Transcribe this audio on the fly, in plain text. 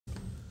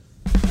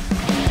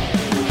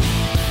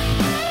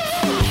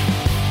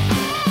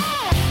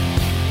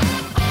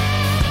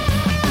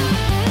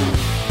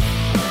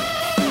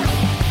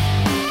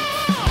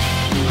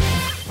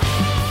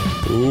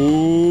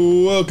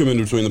Welcome in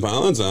Between the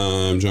Pylons.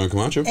 I'm John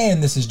Camacho.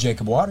 And this is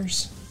Jacob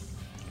Waters.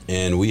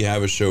 And we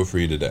have a show for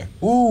you today.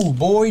 Ooh,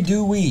 boy,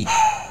 do we.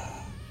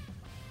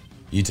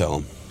 You tell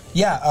them.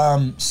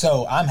 Yeah,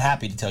 so I'm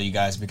happy to tell you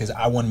guys because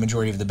I won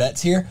majority of the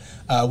bets here.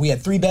 We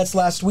had 3 bets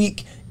last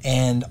week,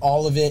 and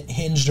all of it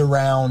hinged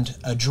around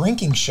a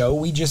drinking show.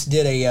 We just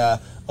did a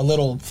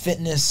little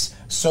fitness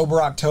Sober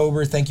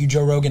October, thank you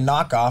Joe Rogan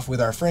knockoff with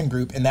our friend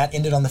group, and that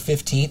ended on the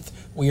 15th.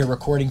 We are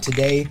recording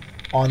today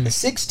on the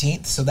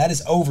 16th, so that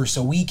is over,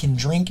 so we can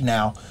drink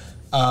now.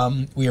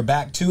 We are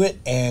back to it,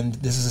 and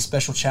this is a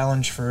special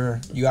challenge for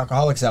you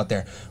alcoholics out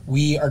there.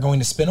 We are going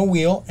to spin a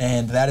wheel,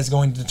 and that is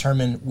going to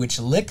determine which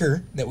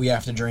liquor that we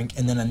have to drink,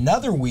 and then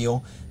another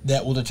wheel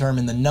that will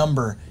determine the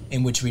number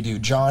in which we do.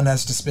 John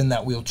has to spin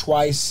that wheel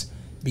twice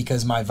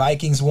because my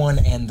Vikings won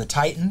and the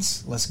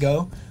Titans, let's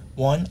go,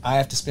 won. I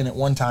have to spin it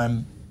one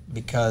time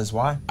because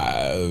why?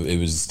 It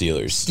was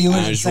Steelers.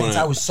 Steelers and Saints.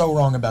 I was so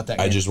wrong about that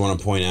game. I just want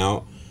to point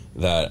out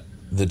that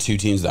the 2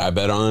 teams that I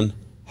bet on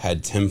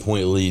had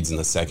 10-point leads in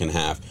the second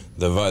half.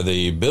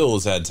 The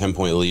Bills had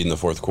 10-point lead in the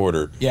fourth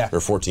quarter, or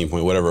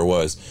 14-point, whatever it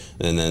was,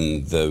 and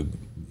then the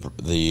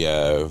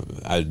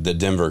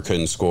Denver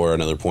couldn't score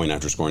another point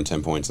after scoring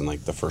 10 points in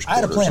like the first quarter.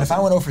 I had a plan. If I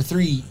went 0 for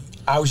 3,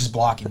 I was just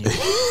blocking you.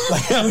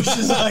 I was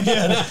just like,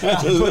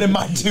 I put in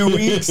my 2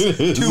 weeks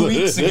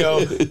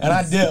ago, and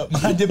I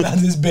dip out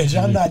this bitch.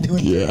 I'm not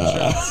doing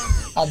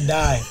shots. I'll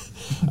die.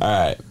 All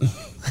right.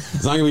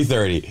 It's not gonna be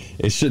 30.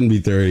 It shouldn't be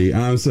 30.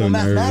 I'm so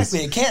nervous.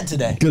 Mathematically, it can't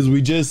today. Because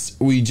we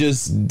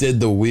just did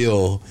the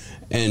wheel,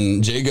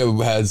 and Jacob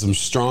had some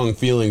strong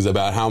feelings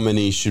about how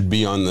many should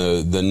be on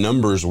the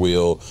numbers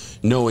wheel,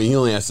 knowing he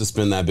only has to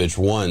spin that bitch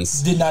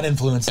once. Did not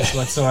influence us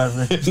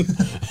whatsoever.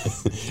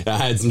 I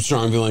had some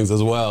strong feelings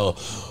as well.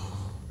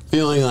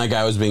 Feeling like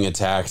I was being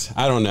attacked.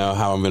 I don't know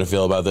how I'm going to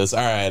feel about this.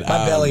 All right.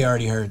 My belly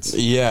already hurts.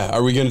 Yeah.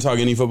 Are we going to talk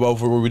any football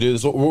before we do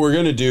this? What we're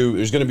going to do,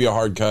 there's going to be a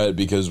hard cut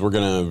because we're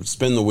going to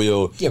spin the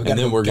wheel and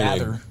then we're going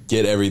to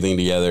get everything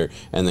together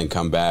and then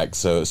come back.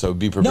 So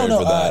be prepared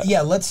for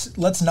that.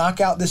 Let's knock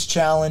out this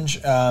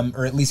challenge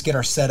or at least get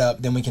our setup.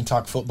 Then we can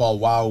talk football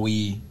while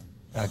we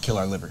kill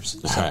our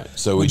livers. So, all right.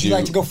 So would you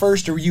like to go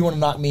first or you want to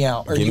knock me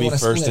out? Or give you me want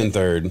to first split and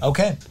third.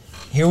 Okay.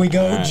 Here we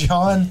go, right.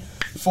 John.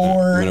 I'm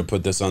going to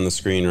put this on the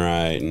screen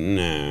right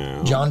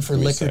now. John for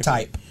liquor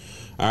type.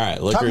 All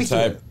right, liquor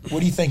type.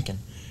 What are you thinking?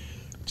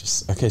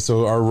 Okay,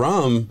 so our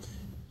rum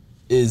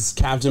is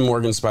Captain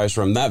Morgan Spice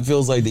rum. That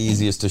feels like the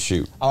easiest to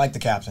shoot. I like the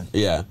Captain.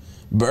 Yeah.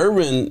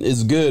 Bourbon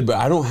is good, but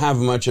I don't have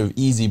much of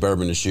easy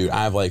bourbon to shoot.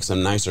 I have like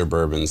some nicer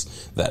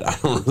bourbons that I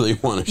don't really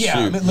want to shoot. Yeah,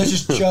 I mean, let's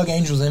just chug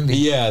Angel's Envy.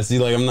 Yeah, see,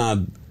 like I'm not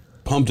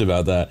pumped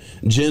about that.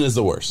 Gin is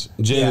the worst.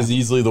 Gin is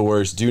easily the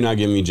worst. Do not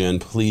give me gin,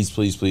 please,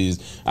 please, please.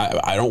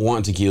 I don't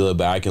want tequila,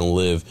 but I can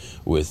live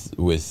with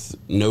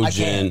no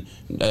gin.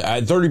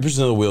 30% of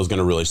the wheel is going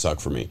to really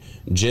suck for me.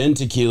 Gin,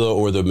 tequila,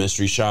 or the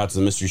mystery shots.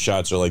 The mystery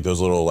shots are like those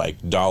little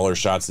like dollar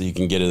shots that you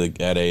can get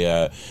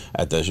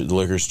at the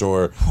liquor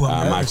store.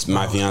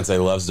 My fiance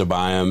loves to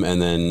buy them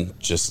and then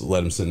just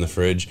let them sit in the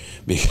fridge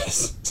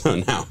because so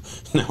now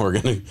we're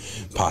going to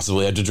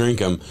possibly have to drink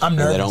them. I'm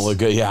nervous. They don't look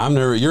good. Yeah, I'm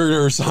nervous. You're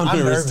nervous. I'm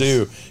nervous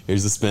too.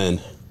 Here's the spin.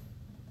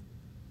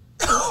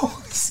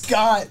 Oh,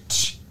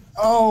 Scotch.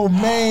 Oh,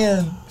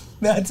 man.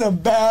 That's a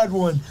bad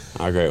one.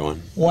 Not a great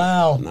one.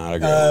 Wow. Not a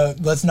great one.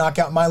 Let's knock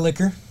out my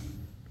liquor.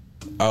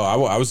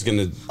 Oh, I was going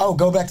to... Oh,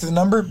 go back to the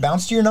number?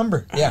 Bounce to your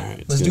number. Yeah.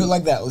 Right, let's do it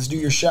like that. Let's do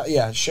your shot.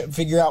 Yeah,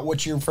 figure out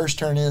what your first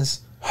turn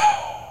is.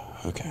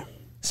 Okay.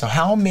 So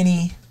how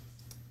many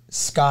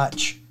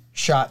Scotch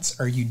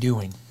shots are you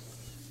doing?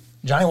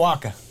 Johnny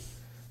Walker.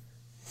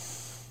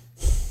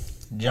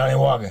 Johnny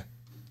Walker.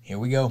 Here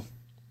we go.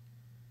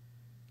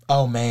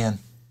 Oh, man.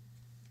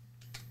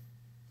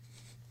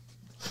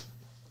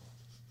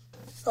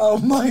 Oh,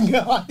 my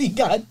God. He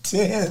got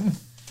 10.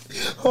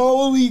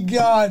 Holy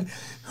God.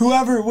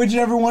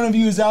 Whichever one of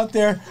you is out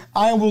there,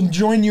 I will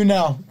join you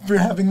now for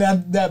having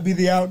that be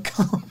the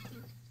outcome.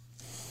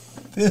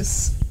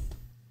 This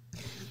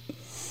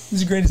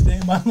is the greatest day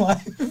of my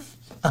life.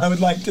 I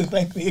would like to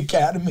thank the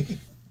Academy.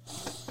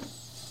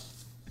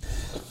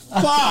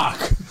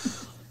 Fuck!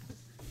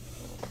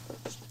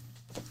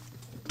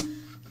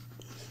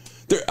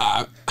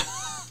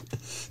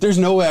 There's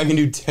no way I can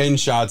do 10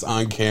 shots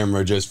on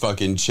camera just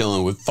fucking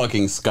chilling with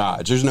fucking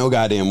scotch. There's no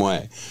goddamn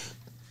way.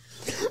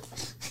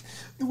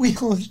 The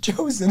wheel is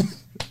chosen.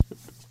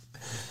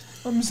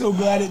 I'm so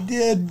glad it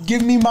did.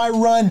 Give me my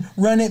run.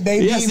 Run it,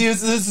 baby. Yeah, see,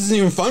 this isn't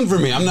even fun for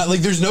me. I'm not, like,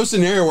 there's no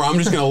scenario where I'm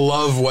just going to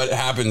love what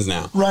happens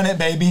now. Run it,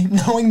 baby.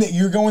 Knowing that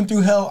you're going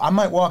through hell, I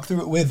might walk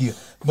through it with you.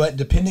 But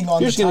depending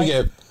on you're the time...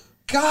 You're just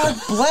God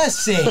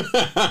bless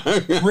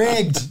it.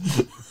 Rigged.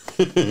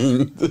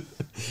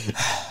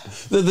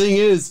 The thing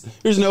is,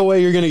 there's no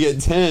way you're going to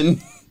get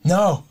 10.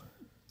 No.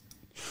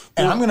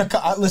 And I'm going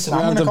to... Listen,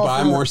 I'm going to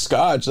buy more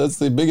scotch. That's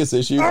the biggest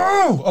issue.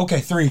 Oh! Okay,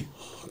 3.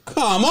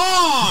 Come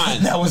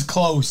on! That was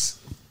close.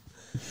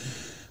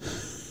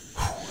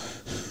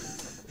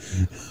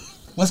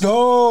 Let's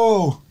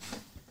go.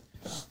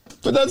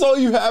 But that's all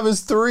you have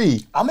is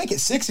 3. I'll make it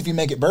 6 if you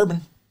make it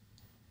bourbon.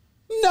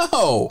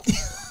 No.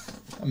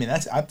 I mean,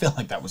 I feel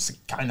like that was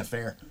kind of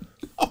fair.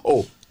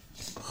 Oh.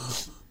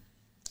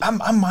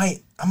 I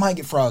might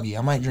get froggy.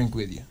 I might drink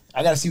with you.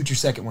 I got to see what your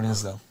second one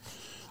is, though.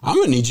 I'm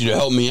gonna need you to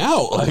help me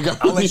out. Like,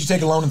 I'll let you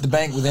take a loan at the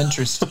bank with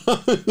interest.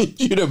 I need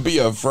you to be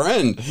a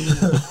friend.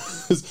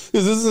 Because this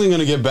isn't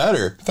gonna get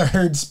better.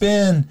 Third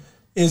spin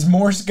is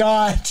more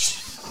scotch.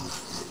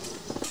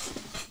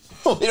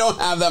 We don't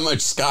have that much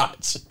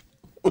scotch.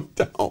 We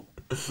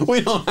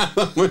don't have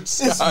that much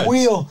scotch. This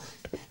wheel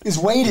is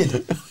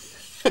weighted.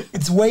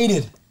 It's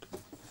weighted.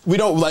 We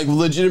don't, like,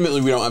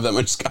 legitimately, we don't have that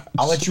much scotch.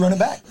 I'll let you run it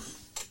back.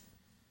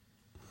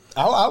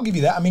 I'll give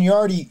you that. I mean, you're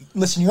already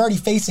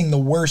facing the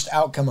worst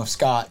outcome of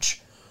scotch.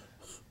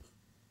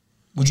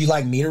 Would you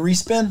like me to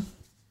respin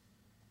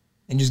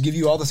and just give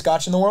you all the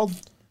scotch in the world?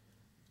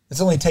 It's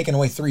only taken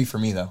away 3 for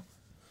me, though.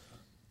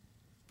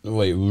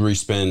 Wait,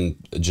 respin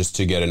just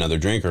to get another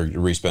drink or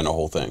respin a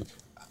whole thing?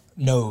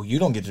 No, you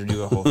don't get to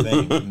do a whole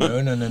thing.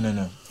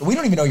 No. We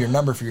don't even know your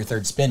number for your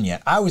third spin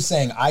yet. I was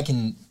saying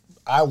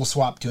I will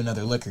swap to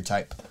another liquor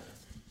type.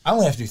 I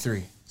only have to do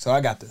 3, so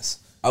I got this.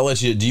 I'll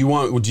let you. Do you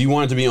want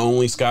it to be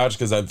only scotch?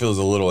 Because that feels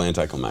a little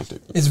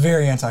anticlimactic. It's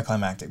very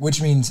anticlimactic,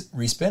 which means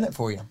respin it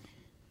for you.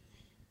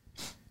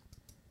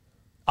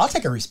 I'll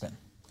take a respin.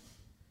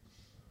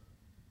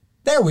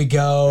 There we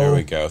go. There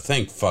we go.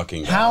 Thank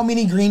fucking God. How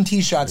many green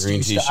tea shots do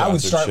you start? I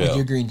would start with chill.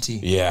 your green tea.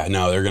 Yeah,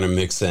 no, they're gonna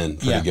mix in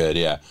pretty good.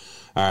 Yeah.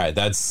 All right,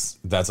 that's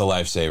a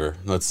lifesaver.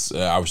 Let's.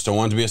 I still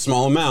want it to be a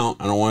small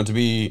amount. I don't want it to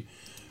be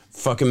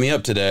fucking me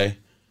up today.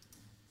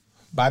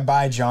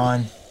 Bye,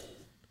 John.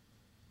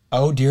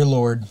 Oh, dear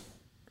Lord.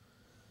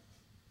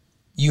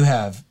 You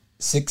have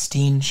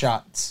 16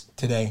 shots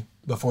today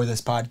before this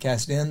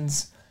podcast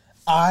ends.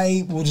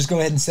 I will just go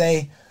ahead and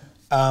say,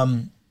 so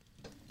I'm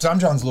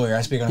John's lawyer.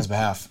 I speak on his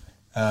behalf.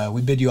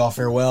 We bid you all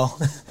farewell.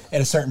 At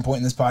a certain point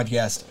in this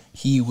podcast,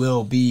 he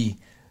will be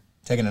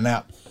taking a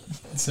nap.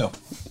 So,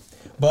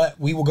 but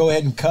we will go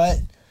ahead and cut.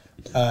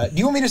 Do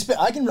you want me to spin?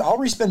 I'll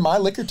respin my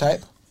liquor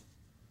type.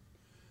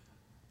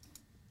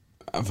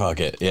 Fuck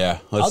it, yeah.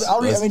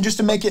 I mean, just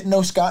to make it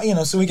no scotch,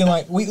 so we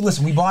can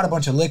we bought a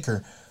bunch of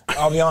liquor.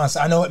 I'll be honest.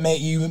 I know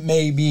you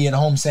may be at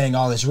home saying,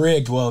 "Oh, this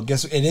rigged." Well,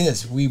 guess what? It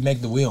is. We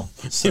make the wheel.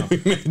 So we're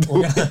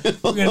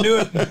gonna do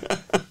it.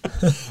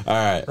 All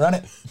right, run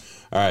it.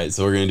 All right,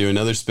 so we're gonna do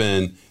another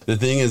spin. The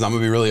thing is, I'm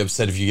gonna be really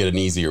upset if you get an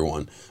easier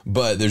one,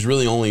 but there's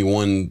really only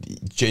one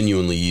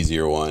genuinely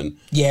easier one.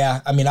 Yeah,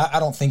 I mean, I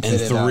don't think and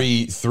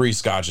that three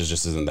scotches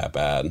just isn't that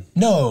bad.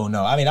 No.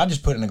 I mean, I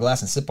just put it in a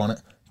glass and sip on it.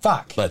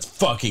 Fuck. Let's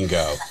fucking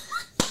go.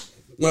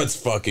 Let's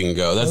fucking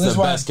go. That's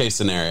the best case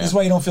scenario. This is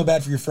why you don't feel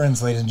bad for your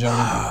friends, ladies and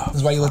gentlemen. This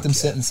is why you let them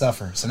sit and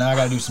suffer. So now I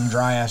got to do some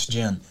dry ass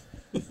gin.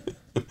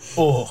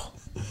 Oh.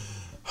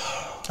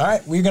 All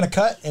right, we're going to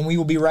cut and we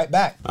will be right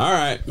back. All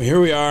right,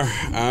 here we are.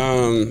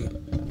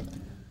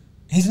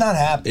 He's not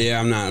happy.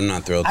 Yeah, I'm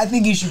not thrilled. I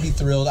think he should be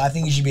thrilled. I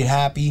think he should be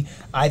happy.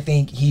 I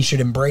think he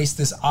should embrace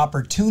this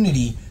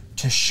opportunity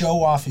to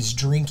show off his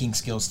drinking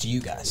skills to you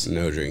guys.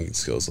 No drinking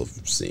skills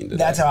I've seen today.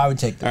 That's how I would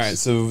take this. All right,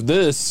 so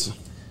this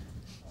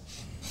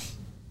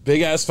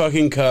big ass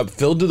fucking cup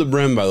filled to the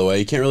brim. By the way,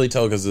 you can't really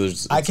tell because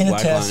there's. I can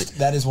attest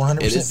that is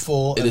 100%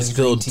 full. It is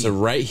filled to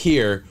right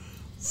here,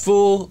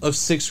 full of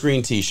 6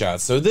 green tea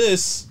shots. So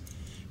this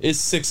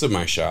is 6 of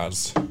my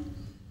shots.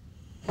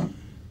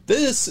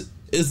 This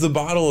is the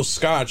bottle of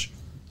scotch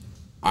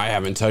I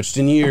haven't touched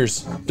in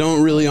years.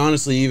 Don't really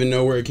honestly even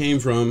know where it came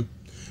from.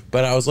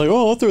 But I was like,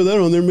 oh, I'll throw that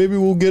on there. Maybe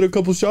we'll get a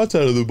couple shots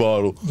out of the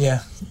bottle.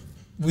 Yeah,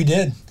 we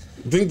did.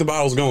 I think the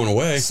bottle's going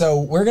away. So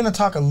we're going to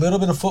talk a little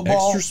bit of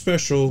football. Extra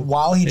special.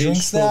 While he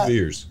drinks that,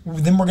 beers.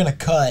 Then we're going to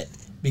cut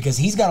because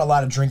he's got a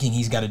lot of drinking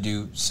he's got to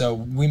do. So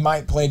we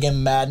might play a game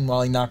of Madden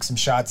while he knocks some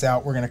shots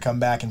out. We're going to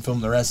come back and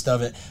film the rest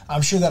of it.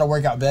 I'm sure that'll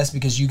work out best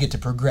because you get to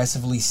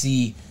progressively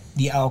see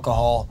the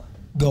alcohol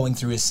going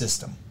through his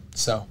system.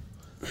 So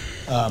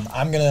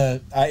I'm going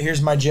to...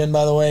 here's my gin,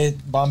 by the way.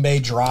 Bombay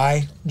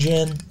Dry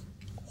Gin.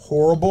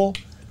 Horrible,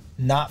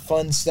 not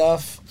fun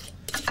stuff.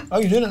 Oh,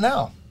 you're doing it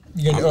now.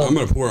 I'm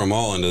going to pour them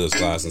all into this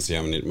glass and see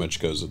how much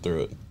goes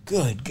through it.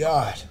 Good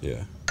God.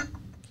 Yeah.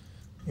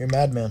 You're a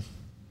madman.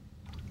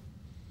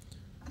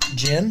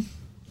 Gin.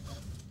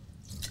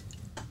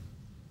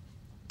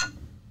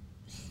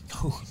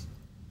 Ooh,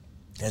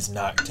 that's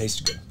not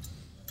tastes good.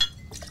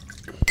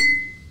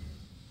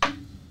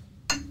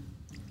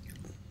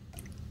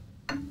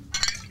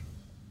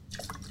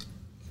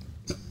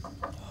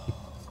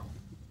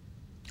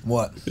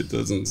 What? It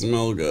doesn't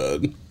smell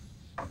good.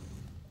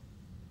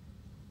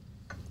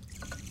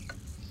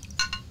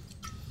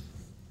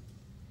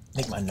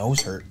 Make my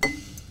nose hurt.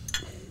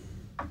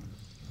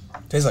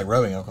 Tastes like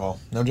rubbing alcohol.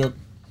 No joke.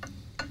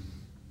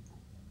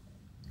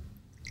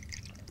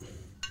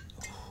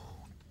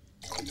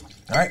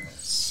 All right.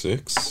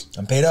 6.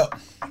 I'm paid up.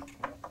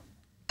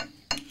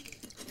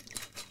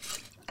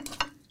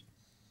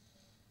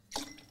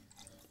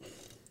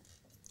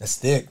 That's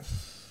thick.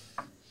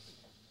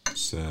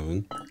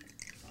 7.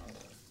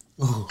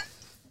 Ooh.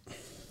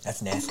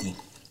 That's nasty.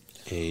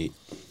 8.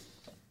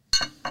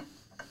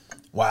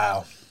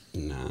 Wow.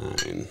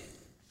 9.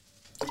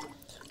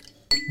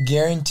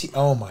 Guarantee.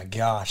 Oh my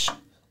gosh.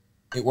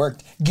 It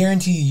worked.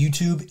 Guarantee you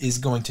YouTube is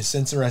going to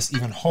censor us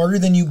even harder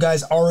than you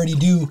guys already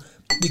do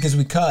because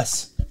we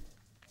cuss.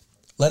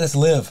 Let us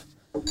live.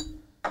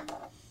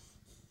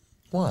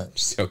 What?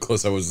 See how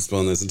close I was to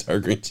spilling this entire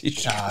green tea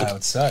shot. That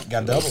would suck.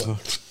 Got double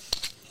it.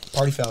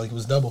 Party felt like it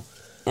was double.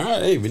 All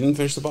right, hey, we didn't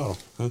finish the bottle.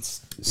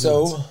 That's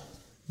So,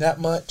 that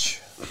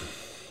much.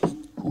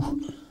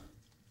 Whew.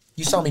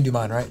 You saw me do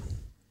mine, right?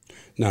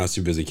 No, I was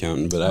too busy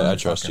counting, but I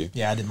trust you.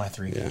 Yeah, I did my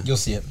 3. Yeah. You'll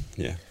see it.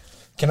 Yeah.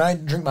 Can I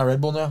drink my Red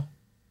Bull now?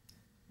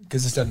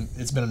 Because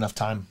it's been enough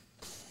time.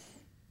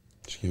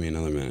 Just give me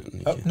another minute.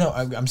 Oh, no,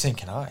 I'm saying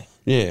can I?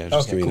 Yeah,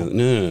 just Okay, give me cool.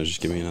 another. No,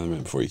 just give me another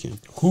minute before you can.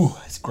 Whew,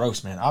 it's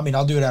gross, man. I mean,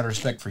 I'll do it out of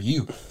respect for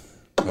you.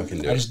 I can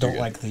do I it. just You're don't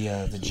good. like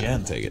the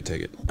gin. Take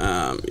it.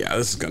 Yeah,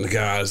 this is gonna,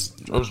 guys.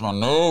 Where's my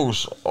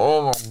nose?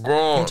 Oh my Can we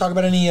god. talk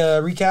about any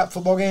recap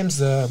football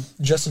games?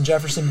 Justin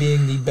Jefferson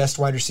being the best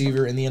wide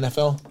receiver in the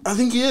NFL. I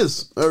think he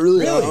is. I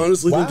really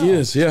honestly think he Wow.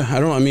 is. Yeah,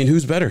 I mean,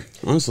 who's better?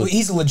 Honestly. Well,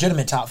 he's a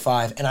legitimate top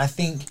 5, and I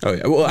think Oh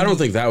yeah. Well, I don't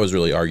think that was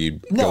really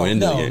argued going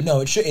into the game.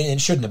 No, it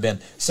shouldn't have been.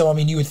 So I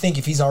mean, you would think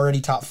if he's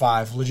already top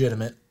 5,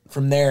 legitimate,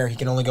 from there he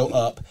can only go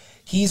up.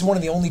 He's one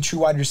of the only true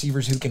wide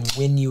receivers who can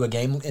win you a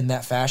game in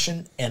that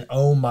fashion, and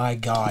oh my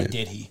God,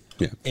 did he?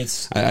 Yeah,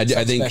 It's I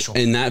think special.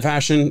 in that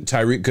fashion,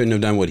 Tyreek couldn't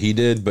have done what he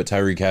did, but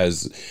Tyreek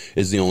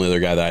is the only other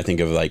guy that I think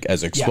of like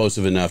as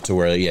explosive enough to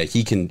where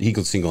he can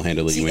single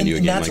handedly win you a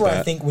and game that's like where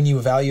that. I think when you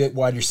evaluate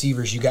wide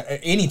receivers, you got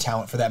any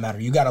talent for that matter.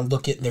 You got to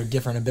look at their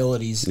different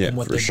abilities and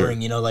what for they sure.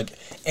 bring. You know, like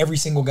every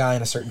single guy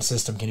in a certain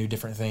system can do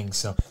different things.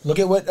 So look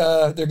at what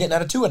they're getting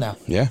out of Tua now.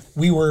 Yeah.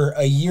 We were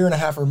a year and a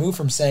half removed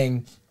from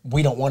saying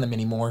we don't want him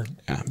anymore.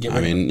 Yeah. Get I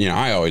rid of him. mean,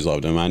 I always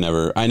loved him. I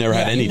never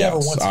had any you never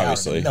doubts. once doubted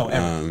Obviously, him. No,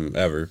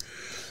 ever.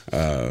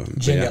 ever.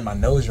 Jen yeah. got my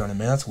nose running,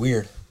 man. That's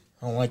weird.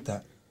 I don't like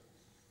that.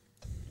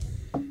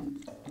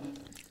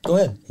 Go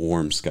ahead.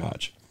 Warm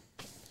scotch.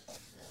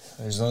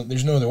 There's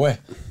no other way.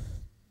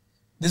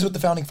 This is what the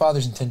founding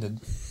fathers intended.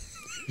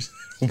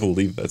 I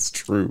believe that's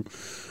true.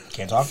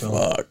 Can't talk to them.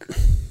 Fuck.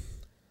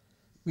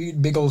 We get a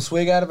big old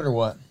swig out of it or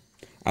what?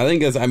 I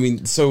think that's. I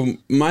mean, so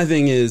my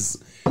thing is.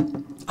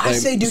 I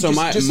say, dude, so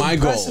just my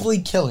goal.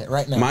 impressively kill it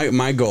right now.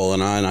 My goal,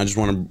 and I just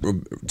want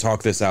to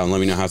talk this out and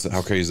let me know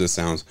how crazy this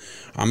sounds.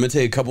 I'm going to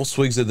take a couple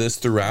swigs of this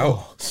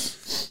throughout.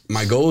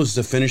 My goal is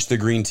to finish the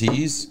green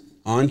teas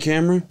on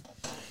camera,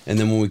 and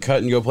then when we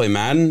cut and go play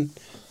Madden,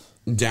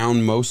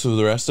 down most of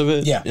the rest of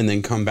it, Yeah. and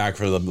then come back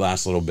for the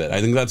last little bit.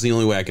 I think that's the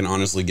only way I can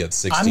honestly get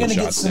 16 I'm gonna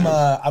get shots some.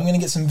 down. I'm gonna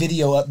get some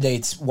video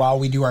updates while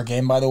we do our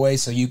game. By the way,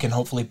 so you can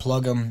hopefully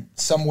plug them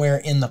somewhere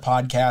in the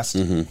podcast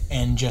Mm-hmm.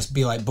 and just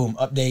be like, "Boom!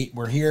 Update,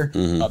 we're here.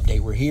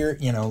 Update, we're here."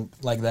 You know,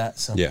 like that.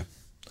 So Yeah.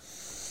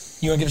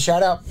 you want to give a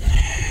shout out?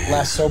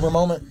 Last sober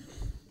moment.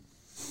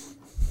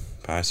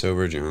 Bye,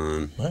 sober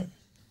John. Right.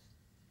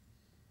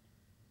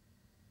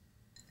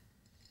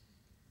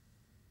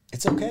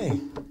 It's okay.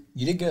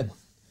 You did good.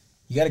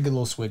 You got a good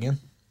little swig in.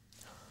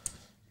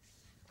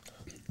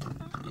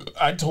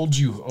 I told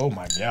you. Oh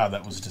my God,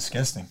 that was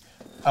disgusting.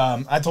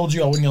 I told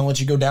you I wasn't gonna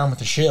let you go down with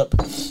the ship.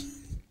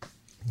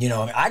 You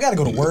know, I got to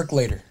go to work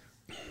later.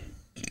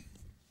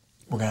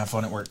 We're gonna have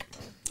fun at work.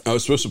 I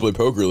was supposed to play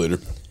poker later.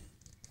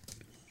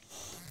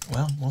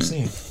 Well, we'll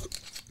see.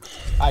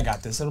 I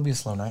got this. It'll be a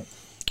slow night.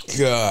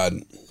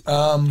 God.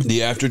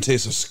 The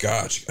aftertaste of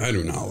scotch, I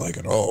do not like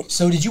at all.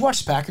 So, did you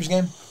watch the Packers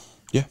game?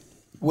 Yeah.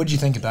 What did you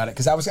think about it?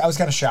 Because I was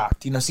kind of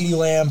shocked. You know, CeeDee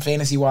Lamb,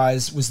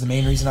 fantasy-wise, was the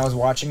main reason I was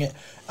watching it.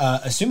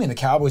 Assuming the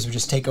Cowboys would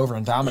just take over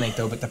and dominate,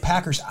 though. But the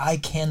Packers, I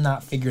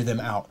cannot figure them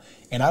out.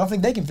 And I don't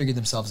think they can figure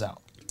themselves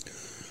out.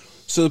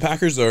 So the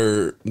Packers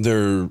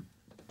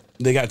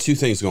they got two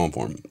things going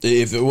for them.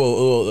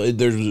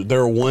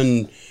 They're a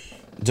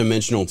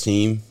one-dimensional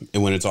team,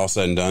 and when it's all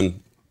said and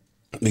done,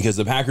 because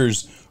the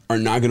Packers are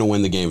not going to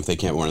win the game if they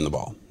can't run the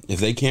ball. If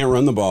they can't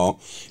run the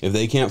ball, if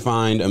they can't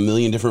find a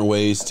million different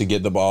ways to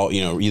get the ball,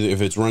 either if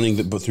it's running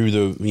through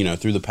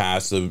the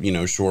pass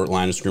of short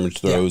line of scrimmage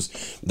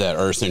throws that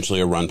are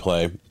essentially a run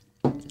play,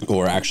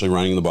 or actually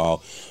running the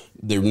ball,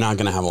 they're not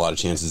going to have a lot of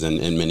chances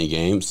in many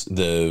games.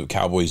 The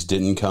Cowboys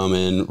didn't come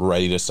in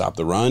ready to stop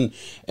the run,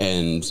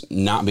 and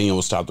not being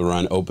able to stop the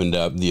run opened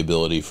up the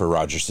ability for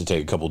Rodgers to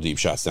take a couple deep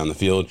shots down the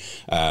field.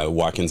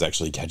 Watkins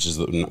actually catches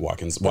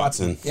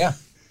Watson. Yeah.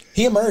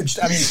 He emerged.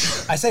 I mean,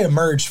 I say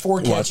emerged. 4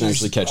 catches, Watson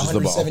actually catches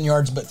the ball. 107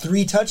 yards, but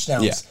 3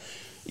 touchdowns. Yeah.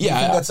 You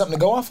think that's something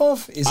to go off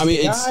of? Is I mean,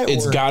 he the guy,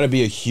 it's got to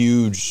be a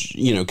huge,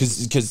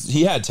 because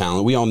he had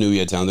talent. We all knew he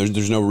had talent.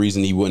 There's no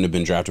reason he wouldn't have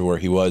been drafted where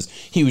he was.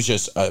 He was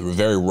just a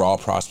very raw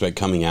prospect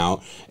coming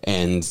out,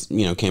 and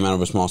came out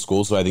of a small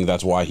school. So I think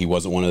that's why he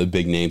wasn't one of the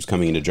big names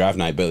coming into draft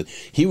night. But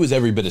he was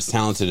every bit as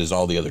talented as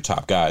all the other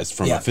top guys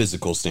from a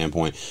physical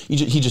standpoint.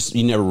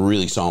 You never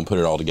really saw him put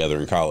it all together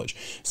in college.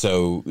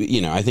 So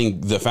I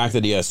think the fact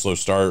that he has a slow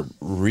start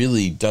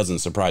really doesn't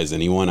surprise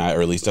anyone,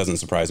 or at least doesn't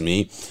surprise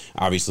me.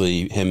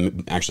 Obviously,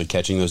 him actually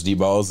catching those deep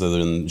balls other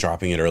than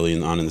dropping it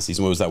early on in the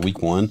season. What was that,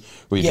 week 1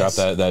 where he dropped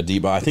that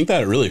deep ball? I think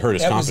that really hurt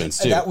his confidence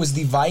too. That was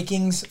the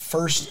Vikings'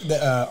 first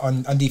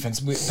on defense,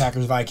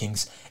 Packers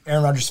Vikings.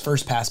 Aaron Rodgers'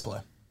 first pass play.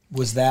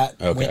 was that.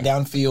 Went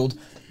downfield,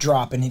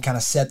 drop, and he kind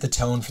of set the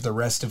tone for the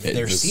rest of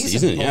their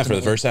season. Yeah, for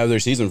the first half of their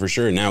season, for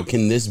sure. Now,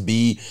 can this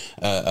be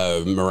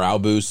a morale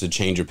boost, a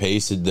change of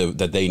pace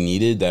that they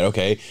needed? That,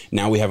 okay,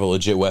 now we have a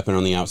legit weapon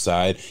on the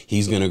outside.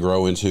 He's going to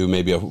grow into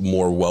maybe a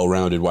more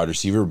well-rounded wide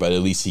receiver, but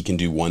at least he can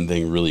do one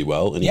thing really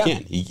well, and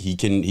he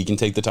can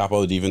take the top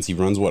of the defense. He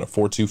runs, what, a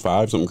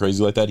 4.25, something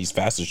crazy like that. He's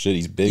fast as shit.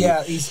 He's big.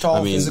 Yeah, he's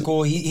tall,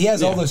 physical. He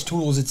has all those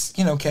tools. It's,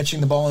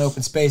 catching the ball in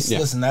open space. Yeah.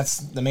 Listen, that's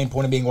the main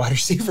point of being a wide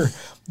receiver.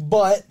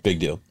 But big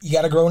deal. You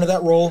got to grow into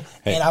that role.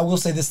 Hey. And I will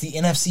say this, the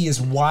NFC is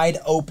wide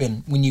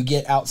open when you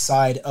get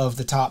outside of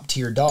the top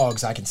tier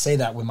dogs. I can say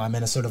that with my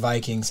Minnesota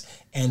Vikings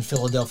and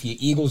Philadelphia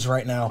Eagles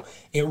right now.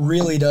 It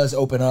really does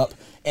open up.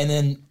 And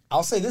then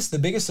I'll say this, the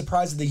biggest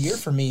surprise of the year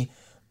for me,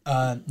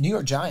 New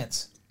York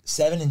Giants,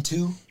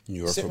 7-2.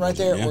 Sitting right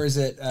there, or is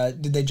it?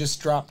 Did they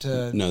just drop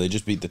to? No, they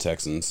just beat the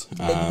Texans.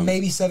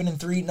 Maybe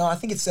 7-3. No, I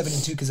think it's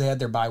 7-2 because they had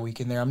their bye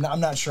week in there. I'm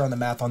not sure on the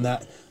math on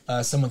that.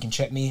 Someone can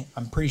check me.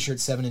 I'm pretty sure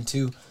it's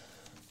 7-2.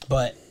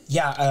 But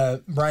yeah,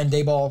 Brian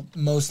Daboll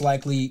most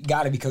likely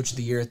got to be coach of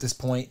the year at this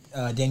point.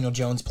 Daniel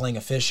Jones playing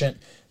efficient.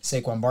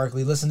 Saquon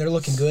Barkley. Listen, they're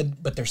looking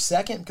good, but they're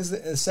second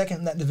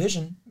in that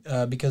division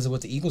because of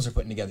what the Eagles are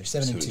putting together.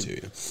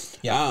 7-2.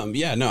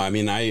 Yeah. No, I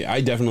mean,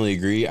 I definitely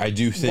agree. I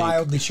do think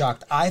wildly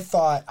shocked. I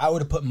thought I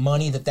would have put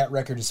money that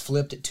record is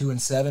flipped at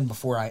 2-7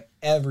 before I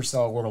ever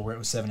saw a world where it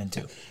was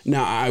 7-2.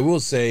 Now, I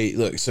will say,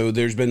 look, so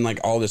there's been like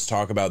all this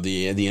talk about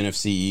the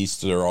NFC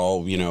East. They're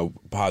all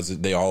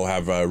positive. They all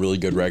have really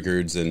good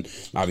records, and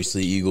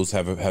obviously Eagles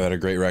have had a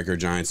great record.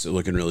 Giants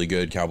looking really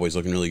good. Cowboys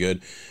looking really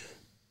good.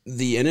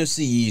 The NFC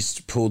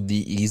East pulled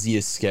the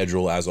easiest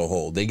schedule as a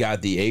whole. They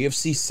got the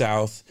AFC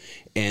South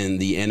and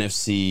the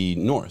NFC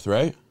North,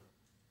 right?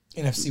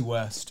 NFC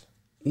West.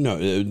 No,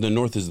 the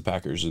North is the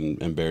Packers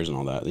and Bears and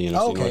all that. The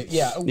NFC North.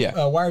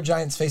 Yeah. Why are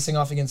Giants facing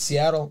off against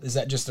Seattle? Is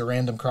that just a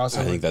random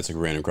crossover? I think that's a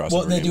random crossover.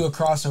 Well, they do a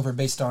crossover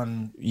based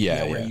on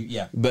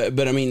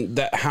But I mean,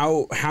 that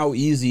how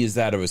easy is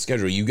that of a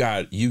schedule? You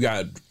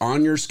got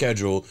on your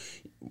schedule.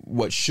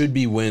 What should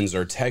be wins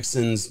are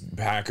Texans,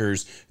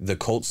 Packers. The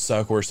Colts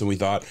suck worse than we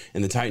thought,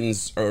 and the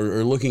Titans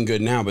are looking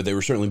good now, but they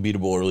were certainly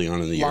beatable early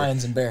on in the year.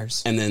 Lions and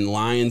Bears, and then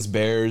Lions,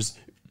 Bears,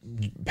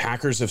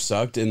 Packers have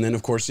sucked, and then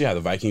of course, the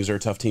Vikings are a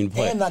tough team to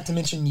play. And not to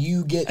mention,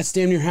 that's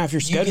damn near half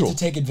your schedule. You get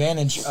to take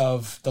advantage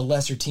of the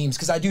lesser teams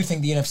because I do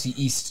think the NFC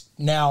East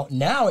now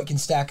it can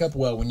stack up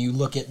well when you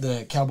look at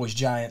the Cowboys,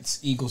 Giants,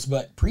 Eagles.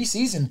 But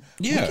preseason,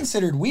 we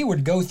considered we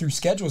would go through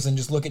schedules and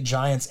just look at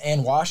Giants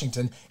and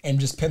Washington and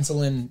just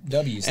pencil in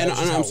W's. And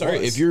I'm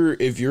sorry if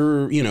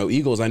you're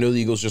Eagles. I know the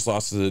Eagles just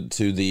lost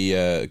to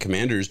the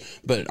Commanders,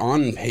 but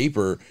on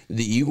paper,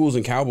 the Eagles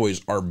and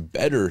Cowboys are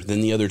better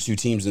than the other two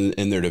teams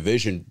in their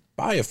division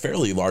by a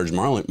fairly large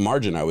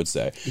margin, I would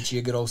say. Get you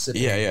a good old sit.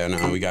 Yeah.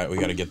 No, we got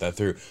to get that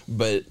through.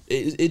 But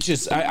it's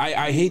just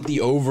I hate the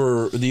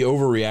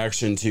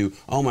overreaction to,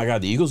 oh my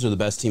God, the Eagles are the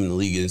best team in the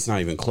league and it's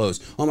not even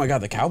close. Oh my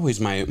God, the Cowboys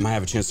might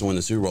have a chance to win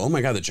the Super Bowl. Oh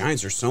my God, the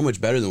Giants are so much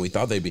better than we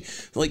thought they'd be.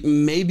 Like,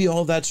 maybe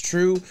all that's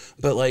true,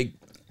 but like,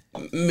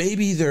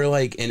 maybe they're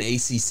like an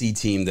ACC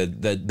team,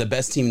 that the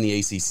best team in the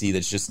ACC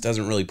that just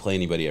doesn't really play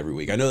anybody every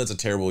week. I know that's a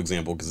terrible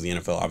example because the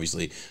NFL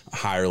obviously a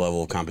higher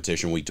level of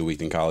competition week to week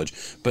than college.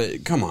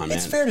 But come on, man.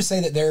 It's fair to say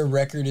that their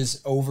record is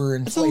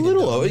overinflated. It's a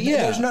little,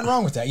 There's nothing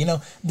wrong with that.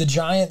 The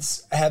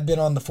Giants have been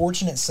on the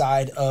fortunate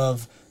side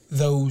of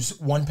those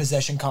one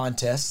possession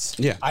contests.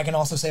 Yeah. I can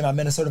also say my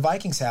Minnesota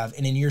Vikings have,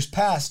 and in years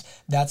past,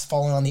 that's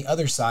fallen on the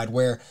other side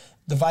where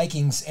the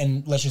Vikings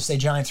and let's just say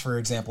Giants, for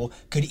example,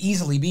 could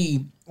easily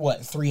be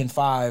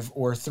 3-5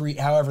 or 3,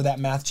 however that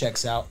math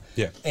checks out.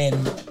 Yeah.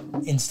 And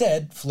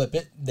instead, flip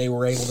it. They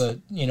were able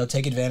to,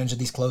 take advantage of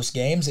these close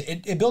games.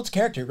 It builds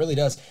character. It really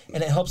does.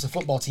 And it helps the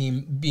football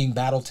team being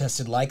battle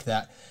tested like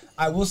that.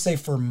 I will say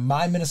for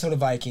my Minnesota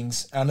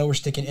Vikings, I know we're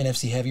sticking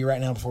NFC heavy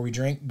right now before we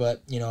drink,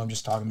 but, I'm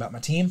just talking about my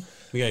team.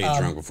 We got to get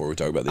drunk before we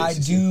talk about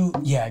this.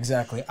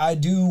 Exactly. I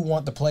do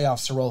want the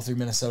playoffs to roll through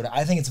Minnesota.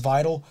 I think it's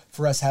vital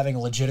for us having a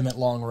legitimate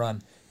long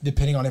run,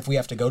 depending on if we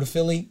have to go to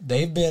Philly.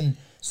 They've been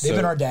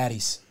our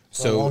daddies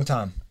for a long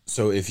time.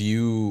 So if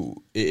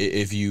you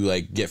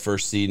like get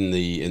first seed in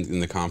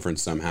the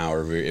conference somehow,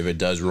 or if it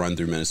does run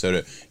through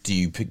Minnesota, do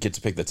you get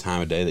to pick the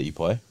time of day that you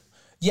play?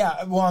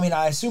 Yeah, well, I mean,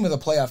 I assume with a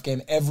playoff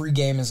game, every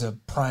game is a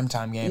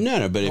primetime game.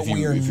 No, but if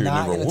you're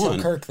number one, tell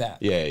Kirk that.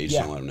 Yeah, you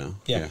just don't let him know.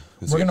 Yeah,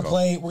 we're gonna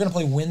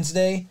play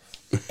Wednesday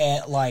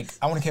at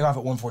I want to kick off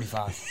at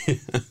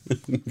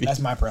 1:45. That's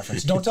my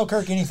preference. Don't tell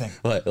Kirk anything.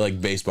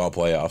 Like baseball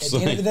playoffs.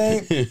 At the end of the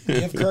day,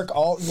 give Kirk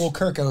all little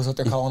Kirkos, what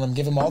they're calling him.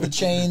 Give him all the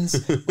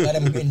chains. Let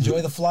him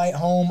enjoy the flight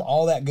home.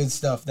 All that good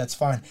stuff. That's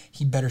fine.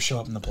 He better show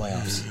up in the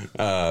playoffs.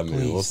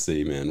 Man, we'll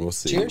see, man. We'll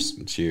see.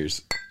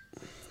 Cheers.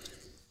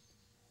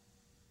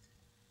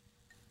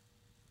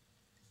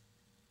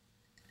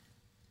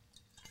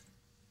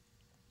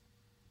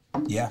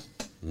 Yeah.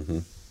 Mm-hmm.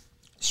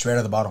 Straight out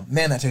of the bottle.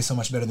 Man, that tastes so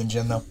much better than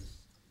gin, though.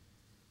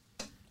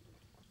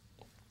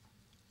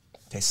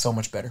 Tastes so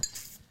much better.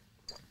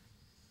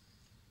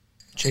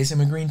 Chase him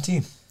a green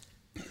tea.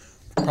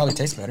 Probably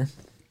tastes better.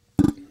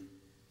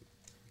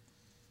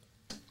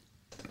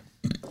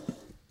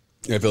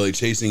 I feel like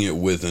chasing it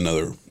with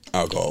another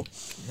alcohol.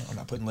 No, I'm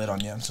not putting lid on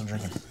yet. I'm still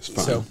drinking. It's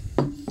fine. So,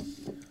 what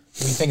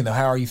are you thinking, though?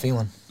 How are you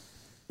feeling?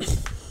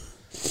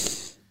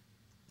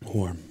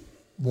 Warm?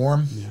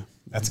 Yeah.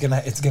 It's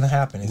gonna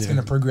happen. It's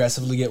gonna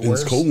progressively get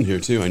worse. It's cold in here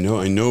too. I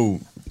know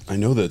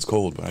that it's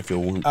cold, but I feel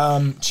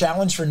warm.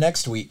 Challenge for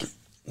next week.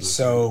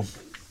 So,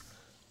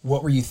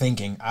 what were you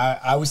thinking?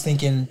 I was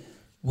thinking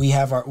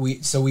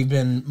we've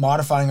been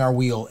modifying our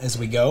wheel as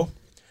we go.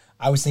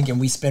 I was thinking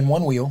we spin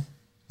one wheel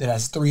that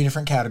has 3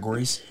 different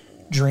categories: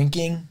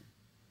 drinking,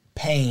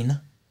 pain,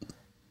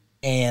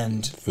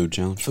 and Food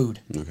challenge. food.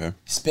 Okay.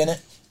 Spin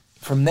it.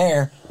 From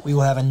there, we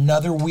will have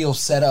another wheel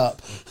set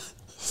up.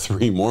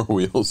 3 more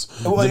wheels.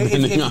 Well, if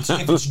depending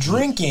it's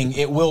drinking,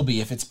 it will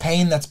be. If it's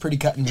pain, that's pretty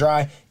cut and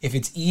dry. If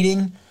it's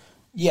eating,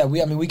 yeah,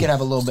 we could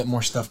have a little bit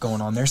more stuff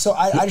going on there. So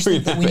I just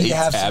think that we need to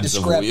have some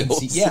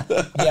discrepancy.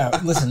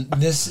 Yeah. Listen,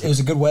 it was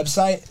a good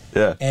website.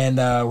 Yeah. And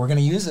we're gonna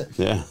use it.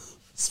 Yeah.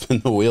 Spin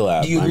the wheel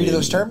out. Do you agree to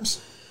those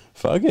terms?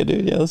 Fuck it,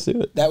 dude. Yeah, let's do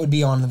it. That would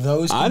be on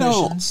those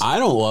conditions. I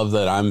don't love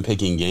that I'm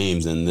picking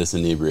games in this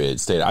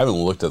inebriated state. I haven't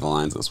looked at the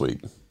lines this week.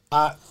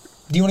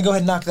 Do you want to go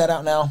ahead and knock that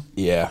out now?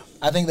 Yeah.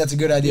 I think that's a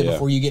good idea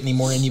before you get any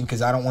more in you,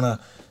 because I don't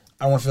want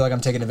to feel like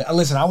I'm taking advantage.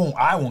 Listen,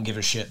 I won't give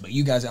a shit, but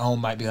you guys at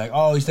home might be like,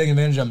 oh, he's taking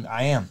advantage of him.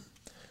 I am.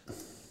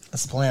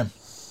 That's the plan.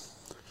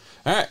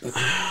 All right.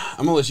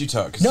 I'm going to let you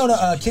talk.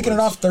 No, kicking it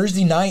off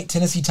Thursday night,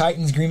 Tennessee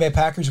Titans, Green Bay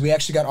Packers. We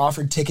actually got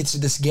offered tickets to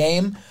this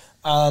game.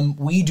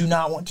 We do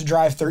not want to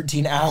drive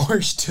 13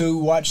 hours to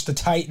watch the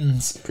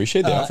Titans.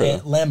 Appreciate the offer,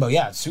 at Lambeau.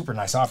 Yeah, super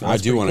nice offer. I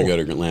do want to go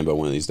to Lambeau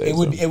one of these days.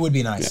 It would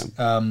be nice.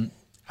 Yeah.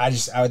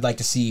 I would like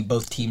to see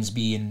both teams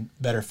be in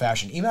better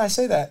fashion. Even I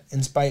say that,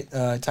 in spite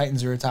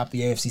Titans are atop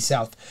the AFC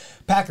South.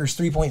 Packers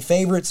 3-point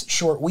favorites,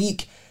 short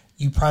week.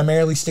 You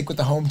primarily stick with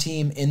the home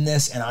team in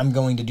this, and I'm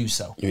going to do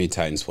so. You need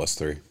Titans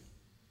 +3.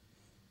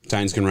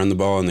 Titans can run the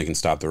ball and they can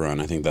stop the run.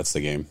 I think that's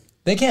the game.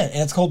 They can,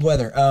 and it's cold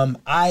weather.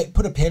 I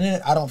put a pin in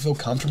it. I don't feel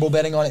comfortable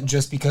betting on it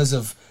just because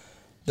of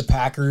the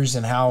Packers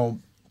and how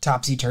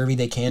topsy-turvy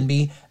they can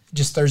be.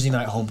 Just Thursday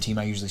night home team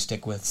I usually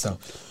stick with, so...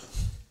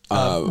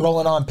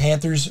 rolling on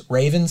Panthers,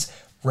 Ravens.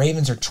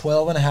 Ravens are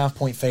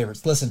 12.5-point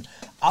favorites. Listen,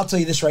 I'll tell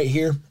you this right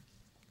here.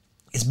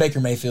 It's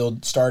Baker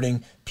Mayfield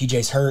starting.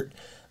 PJ's hurt.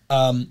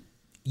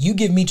 You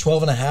give me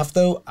 12.5,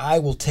 though, I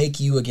will take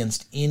you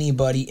against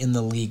anybody in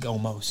the league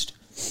almost.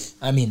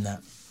 I mean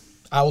that.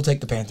 I will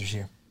take the Panthers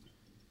here.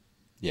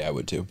 Yeah, I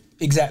would too.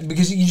 Exactly,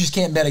 because you just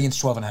can't bet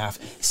against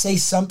 12.5. Say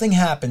something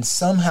happens,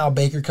 somehow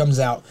Baker comes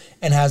out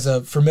and has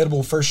a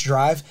formidable first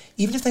drive,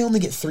 even if they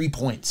only get 3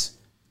 points.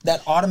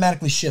 That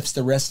automatically shifts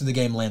the rest of the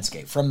game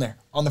landscape from there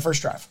on the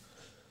first drive.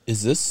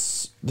 This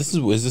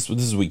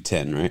is week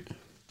 10, right?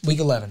 Week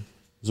 11.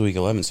 This is week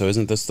 11. So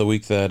isn't this the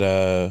week that?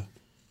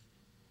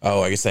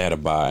 I guess they had a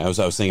bye. I was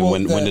thinking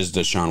when does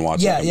Deshaun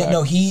Watson? Yeah, come back?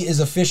 No, he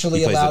is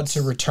officially allowed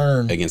to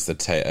return against the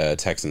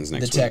Texans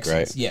next week,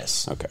 right?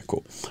 Yes. Okay,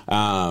 cool.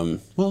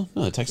 No,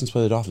 the Texans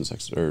play the Dolphins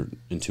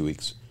in 2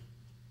 weeks.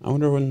 I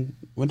wonder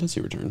when does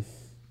he return?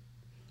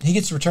 He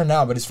gets to return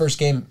now, but his first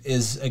game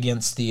is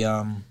against the.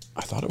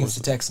 I thought it was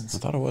the Texans. I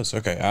thought it was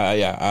okay.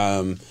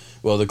 Yeah.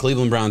 Well, the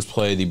Cleveland Browns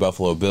play the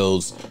Buffalo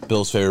Bills.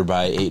 Bills favored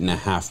by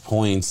 8.5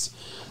 points.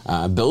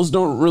 Bills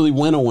don't really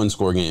win a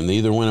one-score game. They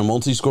either win a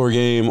multi-score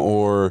game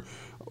or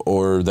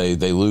they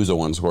lose a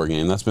one-score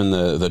game. That's been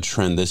the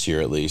trend this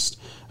year, at least.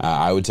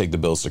 I would take the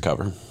Bills to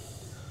cover.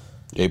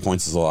 8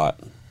 points is a lot.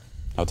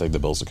 I'll take the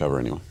Bills to cover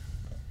anyway.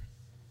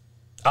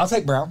 I'll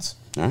take Browns.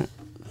 All right.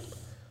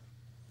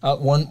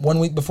 One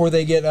week before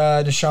they get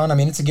Deshaun, I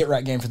mean, it's a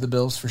get-right game for the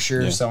Bills for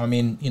sure. Yeah. So, I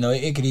mean,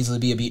 it could easily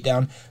be a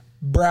beatdown.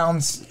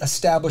 Browns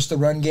establish the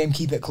run game,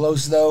 keep it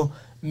close, though.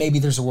 Maybe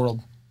there's a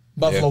world.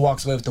 Buffalo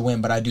walks away with the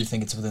win, but I do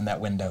think it's within that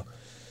window.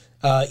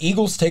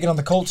 Eagles taking on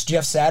the Colts.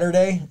 Jeff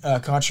Saturday,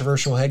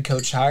 controversial head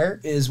coach hire,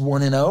 is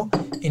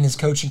 1-0 in his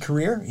coaching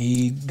career.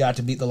 He got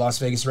to beat the Las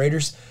Vegas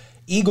Raiders.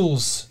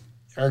 Eagles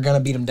are going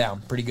to beat them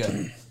down pretty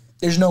good.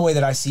 There's no way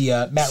that I see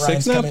Matt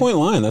Ryan's 6.5 point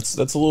line. That's a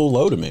little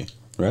low to me,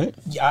 right?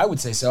 Yeah, I would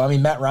say so. I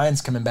mean, Matt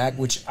Ryan's coming back,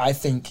 which I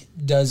think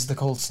does the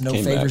Colts no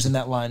favors in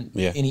that line.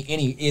 Yeah.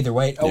 Either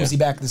way. Oh, was he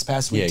back this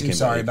past week too?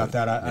 Sorry about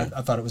that.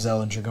 I thought it was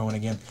Ellinger going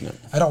again. No.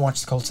 I don't watch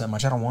the Colts that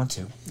much. I don't want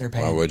to. They're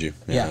paying. Why would you?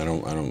 Yeah.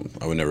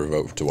 I would never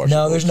vote to watch.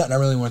 No, there's nothing I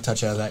really want to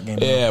touch out of that game.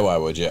 Yeah, why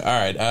would you? All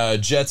right,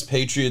 Jets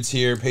Patriots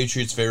here.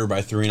 Patriots favored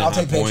by 3.5 I'll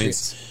take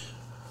points. Patriots.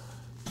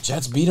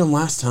 Jets beat them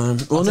last time.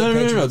 Well, no.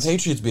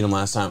 Patriots beat them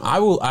last time. I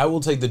will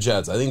take the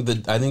Jets. I think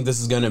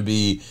this is going to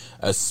be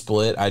a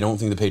split. I don't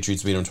think the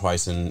Patriots beat them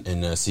twice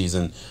in a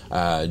season.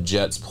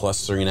 Jets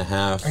plus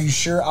 3.5. Are you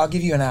sure? I'll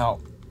give you an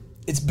out.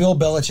 It's Bill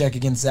Belichick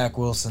against Zach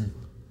Wilson.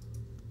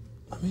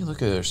 Let me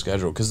look at their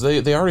schedule because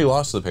they already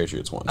lost to the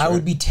Patriots once. I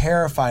would be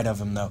terrified of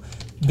him though.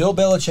 Bill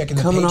Belichick and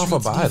the coming Patriots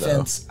off a bye,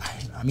 defense.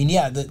 Though. I mean,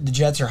 yeah, the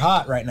Jets are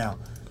hot right now.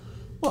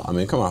 Well, I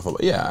mean, come off a bye.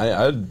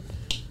 Yeah, I'd.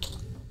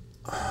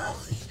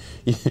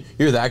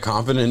 You're that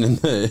confident in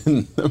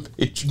the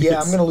Patriots? Yeah,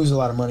 I'm going to lose a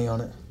lot of money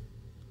on it.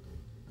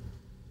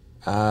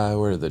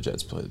 Where did the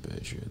Jets play the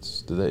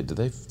Patriots?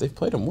 They've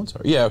played them once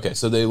already? Yeah, okay.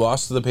 So they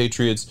lost to the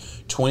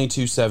Patriots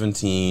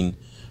 22-17.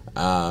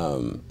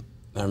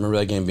 I remember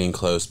that game being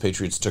close.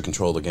 Patriots took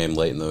control of the game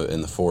late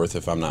in the fourth,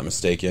 if I'm not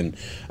mistaken.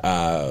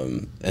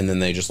 And then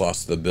they just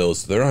lost to the Bills.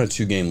 So they're on a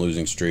 2-game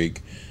losing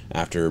streak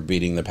after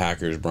beating the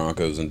Packers,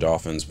 Broncos, and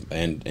Dolphins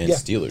and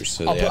Steelers.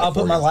 So I'll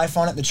put my life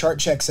on it. The chart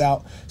checks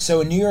out. So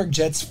a New York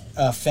Jets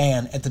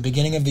fan at the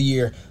beginning of the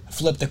year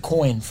flipped a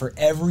coin for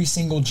every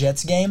single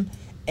Jets game,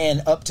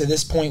 and up to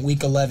this point,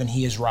 Week 11,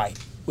 he is right.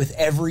 With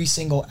every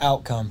single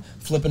outcome,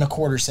 flipping a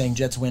quarter saying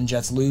Jets win,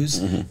 Jets lose.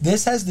 Mm-hmm.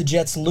 This has the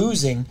Jets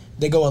losing.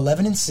 They go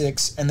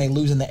 11-6, and they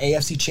lose in the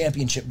AFC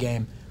Championship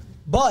game.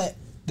 But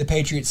the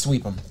Patriots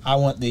sweep them. I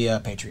want the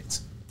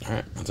Patriots. All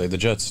right, I'll take the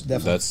Jets.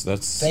 Definitely.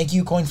 That's. Thank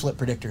you, coin flip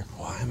predictor.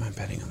 Why am I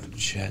betting on the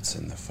Jets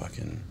and the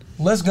fucking?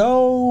 Let's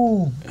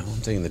go.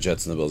 I'm taking the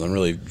Jets and the Bills. I'm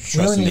really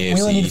trusting the AFC.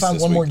 We only need to find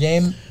one more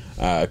game.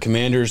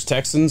 Commanders,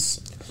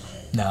 Texans.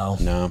 No.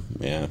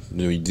 Yeah.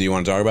 Do you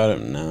want to talk about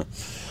it? No.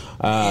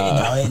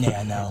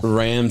 No.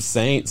 Rams,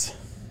 Saints.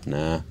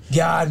 Nah.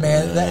 God,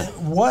 man,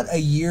 what a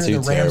year Two the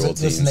Rams.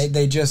 Listen, teams.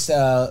 they just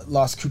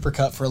lost Cooper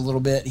Kupp for a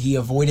little bit. He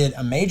avoided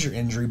a major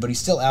injury, but he's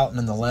still out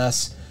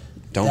nonetheless.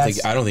 I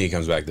don't think he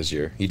comes back this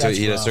year. He had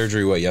rough.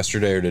 surgery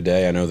yesterday or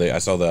today. I know I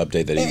saw the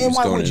update that he was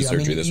going into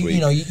surgery this week.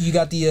 You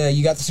got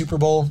the Super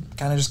Bowl,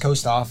 kind of just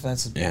coast off. Come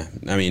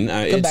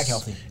back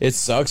healthy. It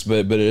sucks,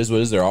 but it is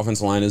what it is. Their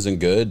offensive line isn't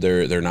good.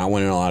 They're not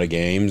winning a lot of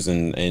games,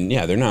 and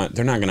yeah, they're not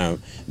going to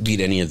beat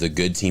any of the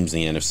good teams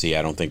in the NFC.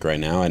 I don't think right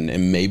now,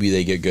 and maybe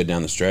they get good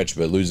down the stretch,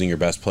 but losing your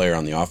best player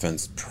on the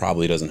offense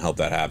probably doesn't help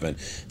that happen.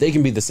 They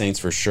can beat the Saints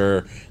for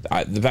sure.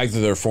 The fact that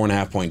they're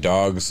 4.5-point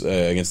dogs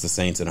against the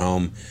Saints at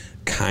home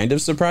kind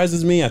of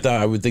surprises me.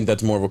 I would think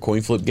that's more of a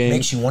coin flip game.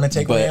 Makes you want to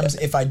take Rams.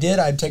 If I did,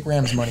 I'd take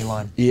Rams money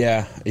line.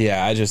 Yeah.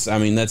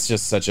 That's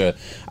just such a.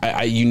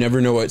 You never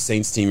know what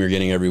Saints team you're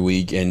getting every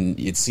week, and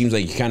it seems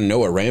like you kind of know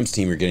what Rams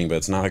team you're getting, but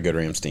it's not a good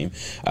Rams team.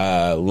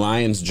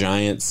 Lions,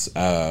 Giants.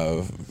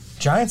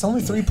 Giants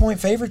only 3-point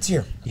favorites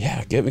here.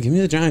 Yeah, give me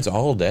the Giants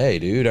all day,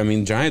 dude. I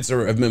mean, Giants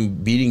have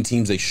been beating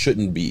teams they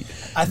shouldn't beat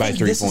by 3 points.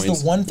 This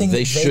is the one thing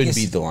they that should Vegas,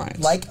 beat the Lions.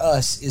 Like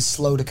us, is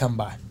slow to come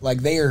by. Like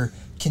they are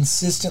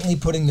consistently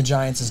putting the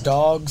Giants as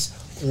dogs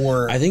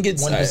or I think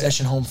it's one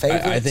possession home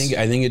favorites. I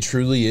think it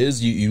truly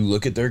is. You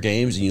look at their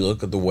games and you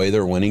look at the way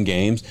they're winning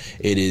games.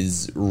 It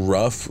is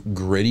rough,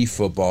 gritty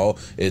football.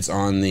 It's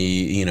on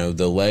the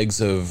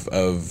legs of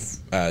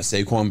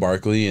Saquon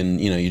Barkley, and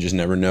you just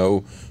never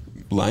know.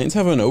 Lions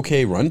have an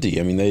okay run D.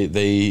 I mean,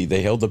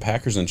 they held the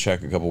Packers in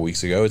check a couple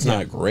weeks ago. It's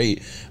not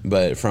great,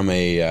 but from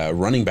a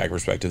running back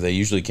perspective, they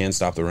usually can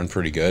stop the run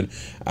pretty good.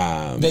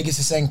 Vegas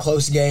is saying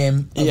close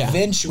game.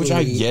 Eventually, which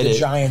I get the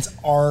Giants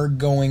are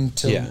going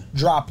to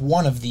drop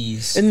one of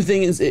these. And the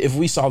thing is, if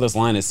we saw this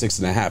line at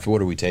 6.5,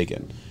 what are we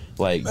taking?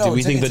 Do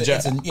we think the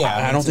Giants?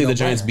 I don't think the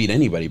Giants beat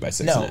anybody by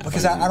 6.5. No,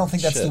 because I don't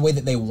think that's the way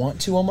that they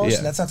want to almost,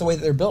 and that's not the way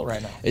that they're built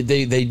right now.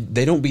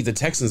 They don't beat the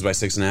Texans by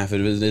 6.5.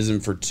 It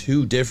isn't for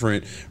 2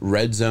 different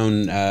red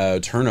zone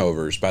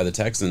turnovers by the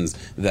Texans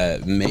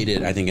that made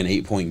it, I think, an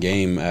 8-point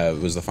game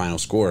was the final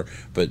score.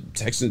 But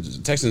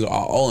Texans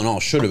all in all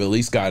should have at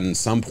least gotten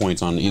some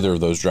points on either of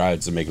those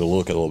drives to make it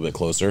look a little bit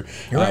closer.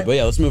 You're right. But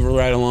yeah, let's move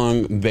right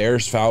along.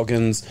 Bears,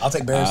 Falcons. I'll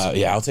take Bears.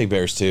 I'll take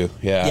Bears too.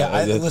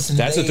 Listen.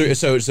 That's a 3.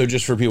 So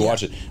just for people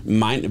watching,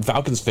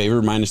 Falcons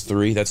favored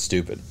 -3. That's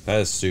stupid.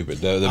 That is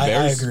stupid. The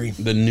Bears, I agree.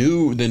 The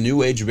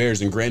new age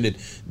Bears, and granted,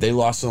 they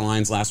lost to the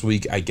Lions last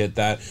week. I get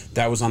that.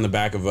 That was on the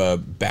back of a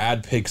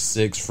bad pick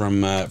 6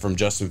 from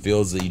Justin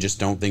Fields that you just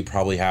don't think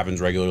probably happens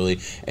regularly,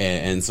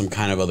 and some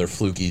kind of other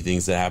fluky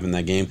things that happened in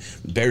that game.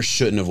 Bears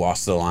shouldn't have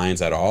lost to the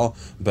Lions at all.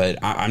 But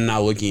I'm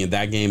not looking at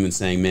that game and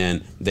saying,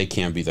 man, they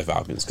can't beat the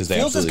Falcons, because they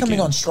Fields absolutely is coming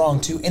can. on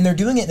strong too, and they're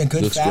doing it in a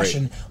good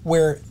fashion. Great.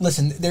 Where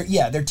listen,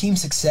 their team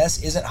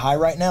success isn't high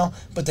right now,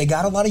 but they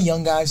got a lot of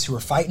young guys who are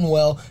fighting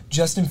well.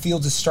 Justin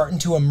Fields is starting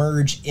to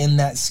emerge in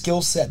that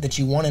skill set that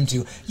you want him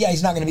to. Yeah,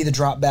 he's not going to be the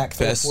drop back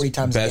 40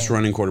 times a game. Best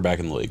running quarterback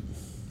in the league.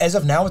 As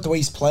of now, with the way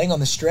he's playing on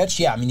the stretch,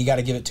 you got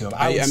to give it to him.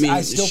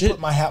 I still put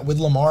my hat with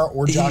Lamar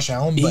or Josh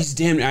Allen. But he's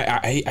damn.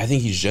 I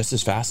think he's just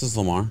as fast as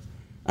Lamar.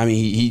 I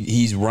mean,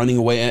 he's running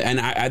away, and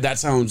that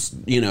sounds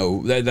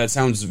that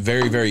sounds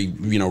very, very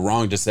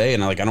wrong to say,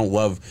 and I don't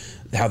love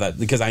how that,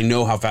 because I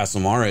know how fast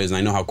Lamar is and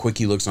I know how quick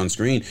he looks on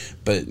screen,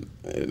 but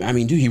I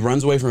mean, dude, he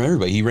runs away from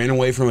everybody. He ran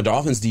away from a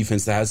Dolphins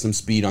defense that has some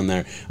speed on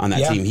that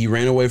team. He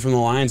ran away from the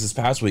Lions this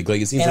past week.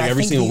 Like, it seems like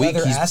every single week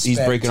he's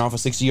breaking off a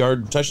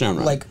 60-yard touchdown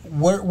run. Like,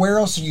 where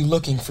else are you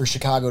looking for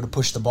Chicago to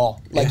push the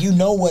ball? Like, you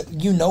know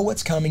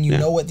what's coming,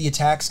 know what the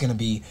attack's going to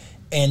be,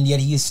 and yet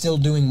he is still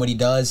doing what he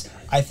does.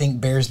 I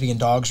think Bears being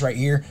dogs right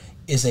here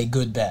is a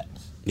good bet.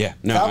 Yeah,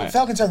 no,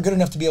 Falcons aren't good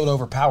enough to be able to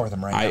overpower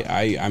them right now.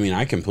 I mean,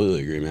 I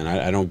completely agree, man.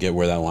 I don't get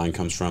where that line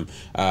comes from.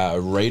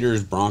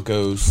 Raiders,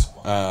 Broncos.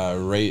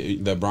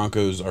 The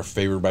Broncos are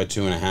favored by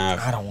 2.5.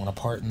 I don't want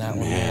to part in that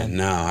one, man.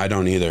 No, I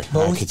don't either.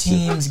 Both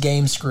teams'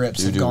 game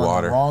scripts have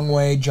gone the wrong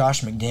way.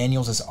 Josh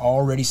McDaniels is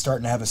already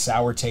starting to have a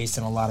sour taste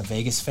in a lot of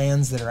Vegas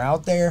fans that are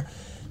out there.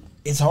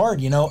 It's hard,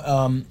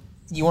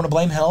 you want to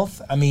blame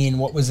health? I mean,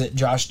 what was it?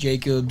 Josh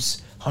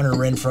Jacobs, Hunter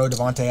Renfrow,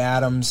 Devontae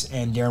Adams,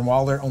 and Darren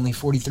Waller, only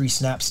 43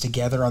 snaps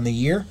together on the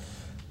year.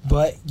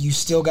 But you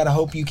still got to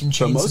hope you can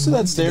change. But most of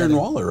that's Darren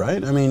Waller,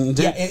 right? I mean,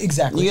 yeah,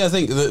 exactly. You got to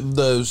think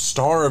the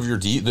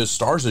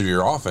stars of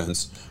your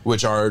offense,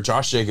 which are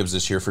Josh Jacobs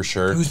this year for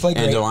sure, who's played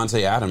and great.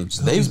 Devontae Adams.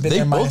 They've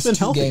both been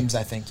healthy. Games,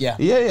 I think. Yeah.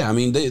 Yeah. I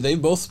mean, they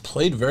both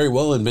played very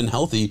well and been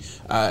healthy.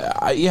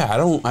 I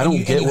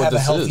don't get what this is. You have a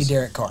healthy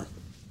Derek Carr.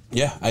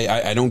 Yeah,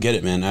 I don't get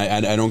it, man.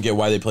 I don't get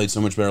why they played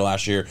so much better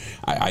last year.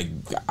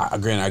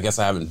 Granted, I guess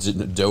I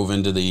haven't dove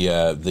into the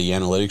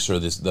analytics or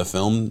the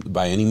film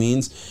by any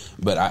means,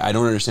 but I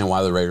don't understand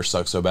why the Raiders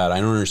suck so bad.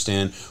 I don't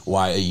understand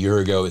why a year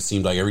ago it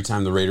seemed like every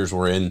time the Raiders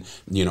were in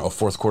a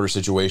fourth quarter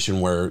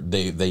situation where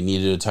they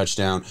needed a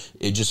touchdown,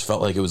 it just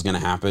felt like it was going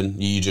to happen.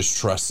 You just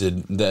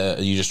trusted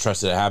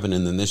it happened,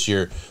 and then this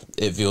year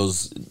it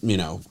feels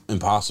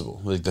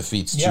impossible. Like the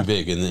feat's too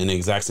big, and in the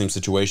exact same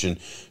situation,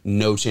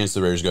 no chance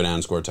the Raiders go down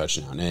and score a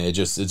touchdown.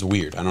 It's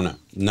weird. I don't know.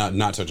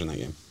 Not touching that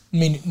game. I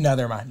mean,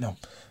 neither am I. No.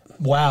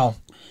 Wow.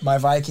 My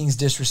Vikings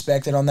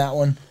disrespected on that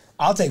one.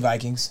 I'll take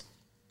Vikings.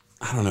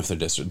 I don't know if they're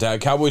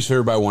disrespected. Cowboys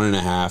favored by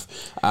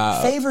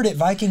 1.5. Favored at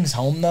Vikings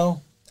home,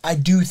 though. I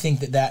do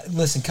think that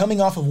listen, coming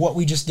off of what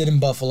we just did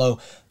in Buffalo,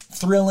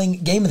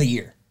 thrilling game of the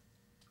year.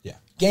 Yeah.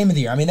 Game of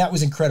the year. I mean, that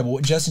was incredible.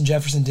 What Justin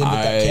Jefferson did with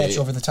that catch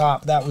over the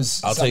top, that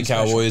was I'll take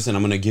Cowboys, special. and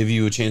I'm going to give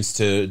you a chance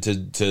to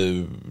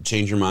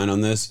change your mind on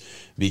this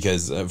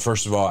because,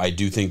 first of all, I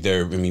do think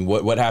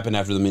what happened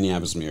after the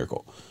Minneapolis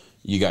Miracle?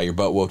 You got your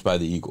butt whooped by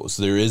the Eagles.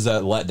 So there is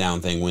that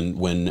letdown thing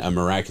when a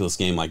miraculous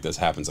game like this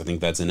happens. I think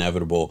that's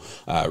inevitable.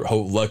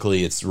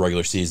 Luckily, it's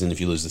regular season.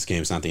 If you lose this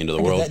game, it's not the end of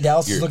the world.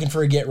 Dallas is looking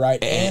for a get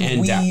right,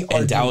 and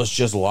Dallas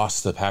just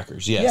lost to the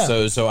Packers.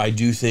 Yeah. So I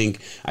do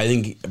think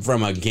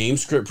from a game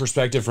script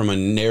perspective, from a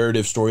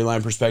narrative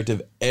storyline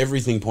perspective,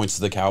 everything points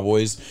to the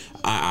Cowboys.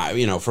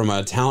 From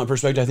a talent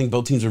perspective, I think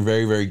both teams are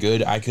very, very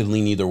good. I could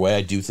lean either way.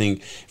 I do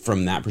think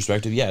from that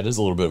perspective, it is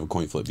a little bit of a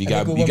coin flip. You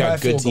got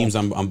good teams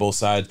on both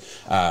sides.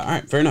 All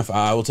right, fair enough.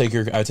 I take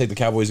the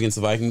Cowboys against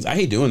the Vikings. I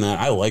hate doing that.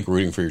 I like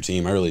rooting for your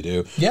team. I really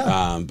do.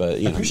 Yeah. But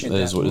I appreciate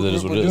that.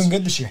 We're doing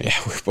good this year. Yeah,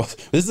 we're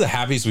both. This is the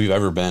happiest we've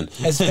ever been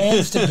as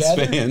fans together.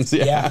 As fans,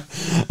 yeah.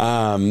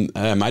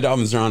 My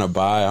Dolphins are on a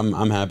bye.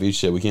 I'm happy.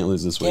 Shit, we can't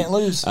lose this week. Can't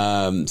lose.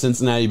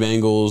 Cincinnati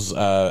Bengals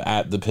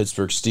at the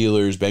Pittsburgh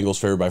Steelers. Bengals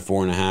favored by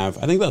 4.5.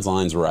 I think that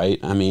line's right.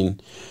 I mean,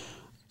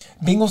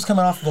 Bengals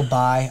coming off of a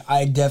bye.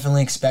 I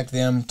definitely expect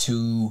them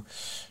to.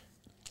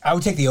 I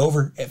would take the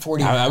over at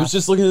 40. I was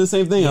just looking at the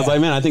same thing. Yeah. I was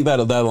like, man, I think that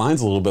line's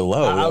a little bit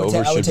low. I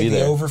would take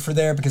the over for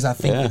there because I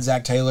think that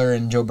Zach Taylor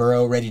and Joe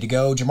Burrow ready to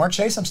go. Jamar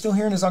Chase, I'm still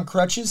hearing, is on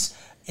crutches.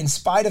 In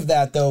spite of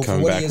that, though, coming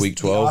for what back he is, week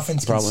 12, the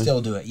offense probably can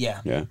still do it. Yeah.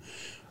 Yeah.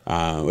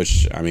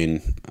 Which, I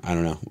mean, I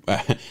don't know.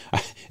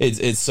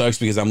 It sucks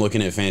because I'm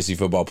looking at fantasy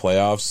football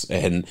playoffs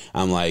and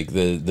I'm like,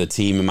 the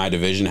team in my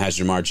division has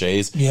Jamar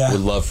Chase. Yeah.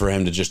 Would love for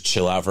him to just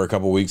chill out for a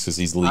couple weeks because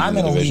he's leading I'm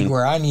the division. I'm in a league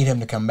where I need him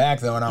to come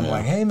back, though, and I'm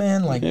like, hey,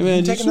 man,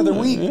 take another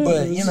week,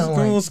 but,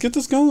 let's get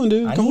this going,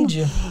 dude. I need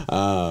you.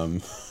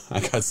 I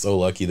got so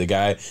lucky. The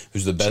guy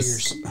who's the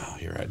best. Cheers. Oh,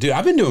 you're right. Dude,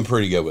 I've been doing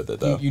pretty good with it,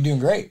 though. You're doing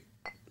great.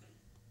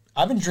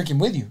 I've been drinking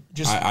with you.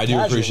 I do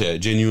appreciate it.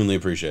 Genuinely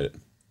appreciate it.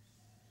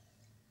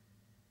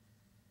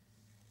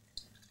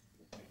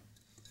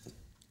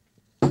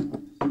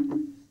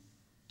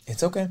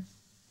 It's okay.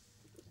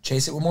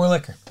 Chase it with more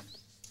liquor.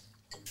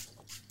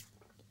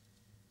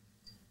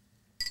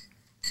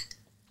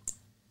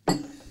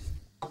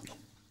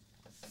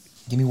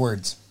 Give me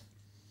words.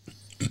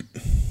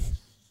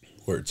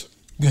 Words.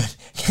 Good.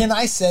 Can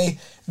I say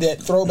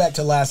that throwback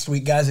to last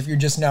week, guys, if you're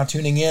just now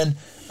tuning in,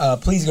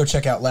 please go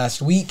check out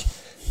last week.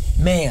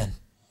 Man,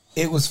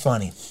 it was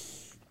funny.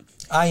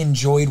 I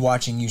enjoyed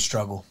watching you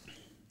struggle.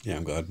 Yeah,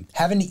 I'm glad.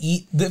 Having to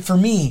eat, for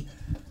me,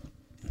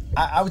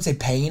 I would say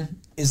pain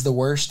is the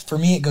worst. For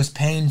me, it goes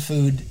pain,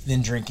 food,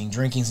 then drinking.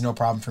 Drinking's no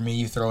problem for me.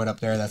 You throw it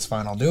up there, that's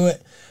fine. I'll do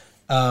it.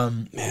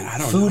 Man, I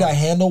don't food know. I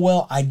handle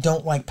well. I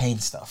don't like pain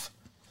stuff.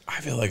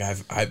 I feel like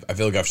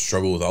I've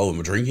struggled with all of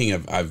them. Drinking,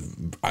 I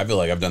feel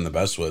like I've done the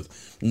best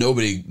with.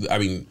 Nobody. I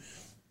mean,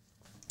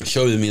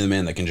 show me the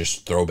man that can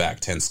just throw back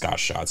 10 Scotch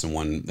shots in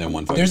one.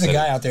 There's a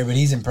guy out there, but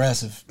he's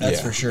impressive.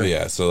 That's for sure.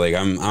 Yeah. So like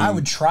I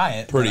would try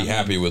it. Pretty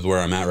happy with where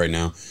I'm at right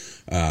now.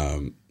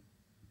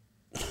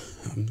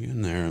 I'm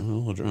getting there. I'm a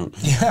little drunk.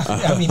 Yeah,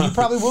 I mean, you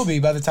probably will be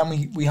by the time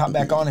we hop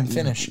back on and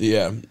finish.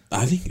 Yeah,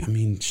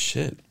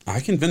 shit. I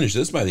can finish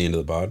this by the end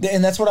of the pod.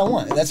 And that's what I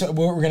want. That's what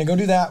we're going to go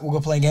do that. We'll go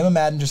play a game of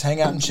Madden, just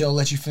hang out and chill,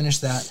 let you finish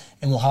that,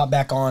 and we'll hop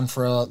back on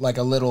for a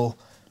little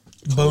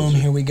boom,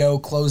 here we go,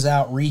 close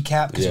out,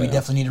 recap, because we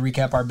definitely need to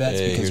recap our bets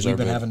because we've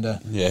been having to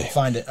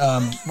find it.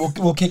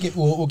 We'll kick it.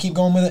 We'll keep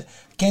going with it.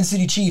 Kansas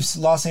City Chiefs,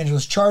 Los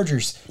Angeles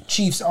Chargers.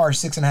 Chiefs are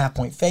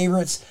 6.5-point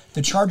favorites.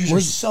 The Chargers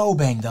are so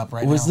banged up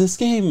right now. Was this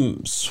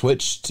game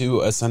switched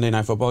to a Sunday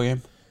Night Football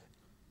game?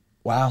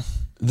 Wow.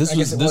 This I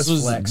guess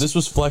this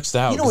was flexed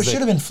out. You know, it should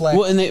have been flexed.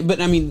 Well, but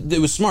I mean, it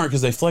was smart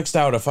because they flexed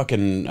out a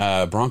fucking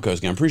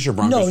Broncos game. I'm pretty sure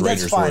Broncos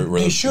Raiders were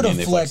they should have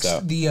the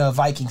flexed the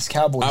Vikings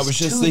Cowboys. I was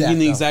just thinking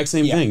the exact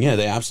same thing. Yeah,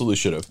 they absolutely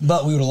should have.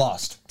 But we would have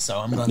lost. So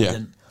I'm glad they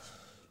didn't.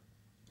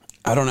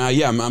 I don't know.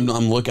 Yeah,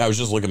 I'm looking. I was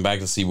just looking back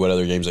to see what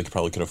other games I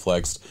probably could have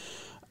flexed.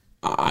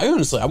 I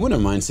honestly, I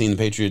wouldn't mind seeing the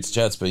Patriots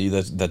Jets, but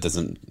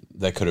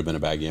that could have been a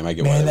bad game. I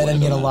get why that they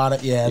didn't get a that. lot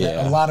of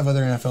a lot of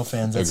other NFL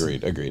fans.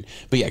 Agreed.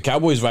 But yeah,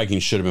 Cowboys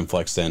Vikings should have been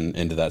flexed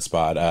into that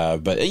spot.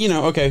 But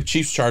okay,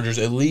 Chiefs Chargers.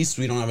 At least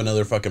we don't have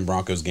another fucking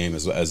Broncos game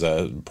as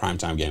a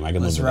primetime game. I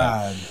can live with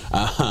that.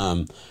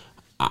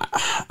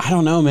 I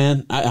don't know,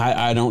 man.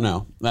 I don't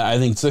know. I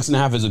think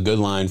 6.5 is a good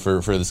line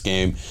for this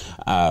game.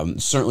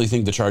 Certainly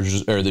think the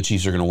Chargers or the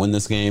Chiefs are going to win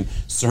this game.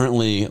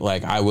 Certainly,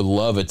 I would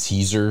love a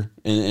teaser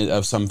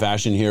of some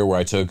fashion here where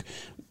I took.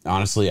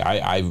 Honestly,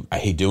 I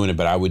hate doing it,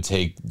 but I would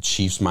take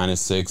Chiefs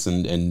 -6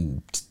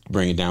 and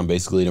bring it down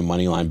basically to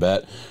money line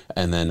bet,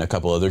 and then a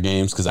couple other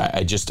games because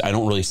I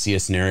don't really see a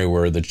scenario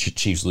where the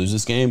Chiefs lose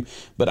this game,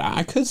 but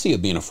I could see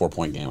it being a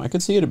 4-point game. I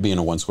could see it being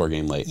a 1-score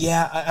game late.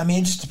 Yeah, I mean,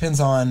 it just depends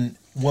on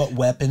what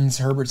weapons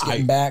Herbert's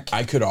getting back.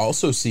 I could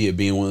also see it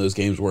being one of those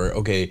games where,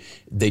 okay,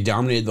 they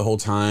dominated the whole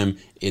time.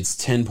 It's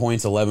 10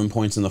 points, 11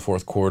 points in the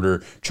fourth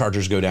quarter.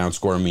 Chargers go down,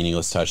 score a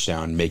meaningless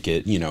touchdown, make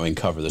it, and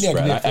cover the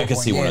spread. I could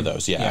see one of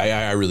those. Yeah.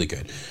 I really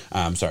could.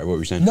 Sorry, what were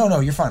you saying? No,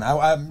 you're fine.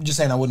 I'm just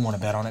saying I wouldn't want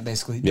to bet on it,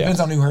 basically.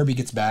 Depends on who Herbie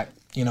gets back.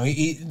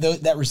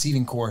 That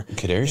receiving core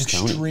is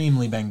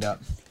extremely banged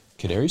up.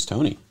 Kadarius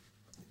Toney.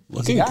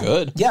 Looking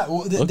good. Yeah,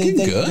 well,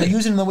 they're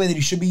using him the way that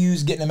he should be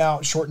used, getting him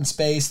out short in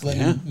space,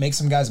 letting him make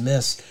some guys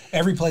miss.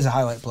 Every play's a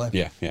highlight play.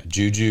 Yeah.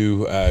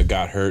 Juju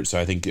got hurt, so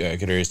I think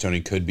Kadarius Toney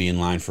could be in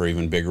line for an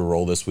even bigger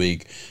role this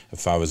week.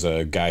 If I was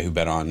a guy who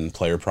bet on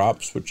player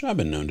props, which I've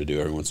been known to do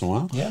every once in a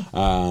while,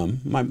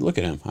 might look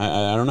at him.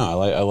 I don't know.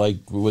 I like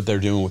what they're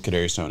doing with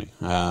Kadarius Toney.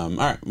 All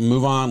right,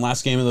 move on.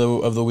 Last game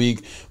of the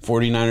week,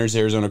 49ers,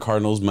 Arizona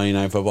Cardinals, Monday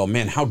Night Football.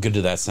 Man, how good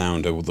did that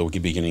sound at the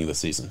beginning of the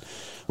season?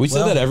 We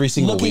said that every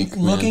single week.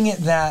 Looking at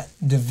that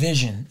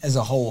division as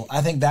a whole,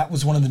 I think that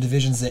was one of the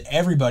divisions that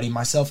everybody,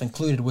 myself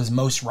included, was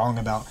most wrong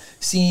about.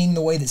 Seeing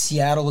the way that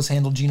Seattle has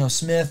handled Geno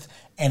Smith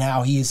and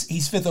how he's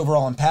 5th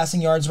overall in passing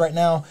yards right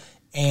now,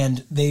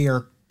 and they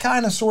are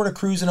kind of sort of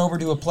cruising over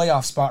to a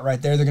playoff spot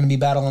right there. They're going to be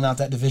battling out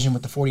that division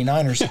with the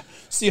 49ers. Yeah.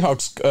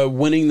 Seahawks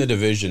winning the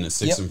division at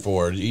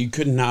 6-4. You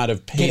could not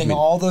have paid Getting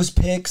all those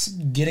picks,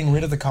 getting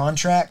rid of the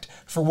contract.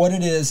 For what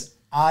it is,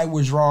 I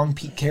was wrong.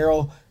 Pete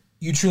Carroll,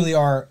 you truly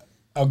are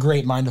a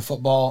great mind of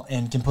football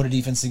and can put a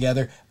defense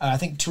together. I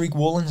think Tariq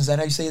Woolen, is that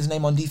how you say his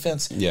name on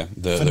defense? Yeah,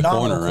 the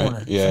corner,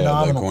 right? Yeah,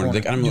 the corner.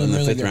 They got him in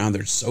the fifth round.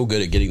 They're so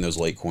good at getting those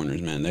late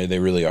corners, man. They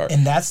really are.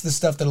 And that's the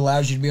stuff that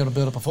allows you to be able to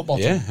build up a football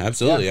team. Yeah,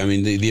 absolutely. Yeah. I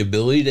mean, the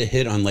ability to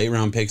hit on late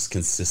round picks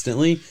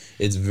consistently,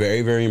 it's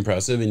very, very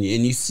impressive. And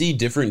you see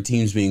different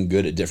teams being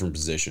good at different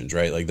positions,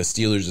 right? Like the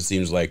Steelers, it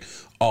seems like,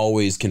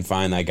 always can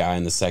find that guy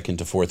in the 2nd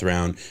to 4th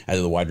round at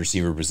the wide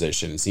receiver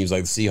position. It seems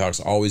like the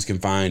Seahawks always can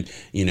find,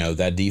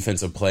 that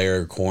defensive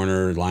player,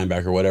 corner,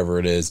 linebacker, whatever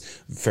it is,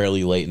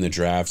 fairly late in the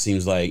draft.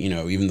 Seems like,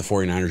 even the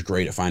 49ers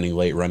great at finding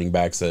late running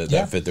backs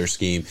that fit their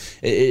scheme.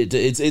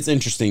 It's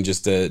interesting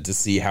just to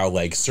see how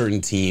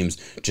certain teams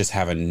just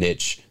have a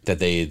niche that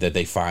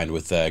they find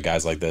with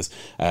guys like this.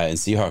 And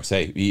Seahawks,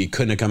 hey, you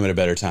couldn't have come at a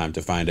better time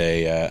to find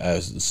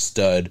a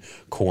stud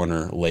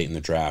corner late in the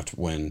draft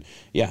when,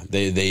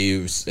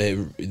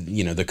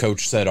 the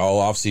coach said all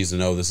offseason,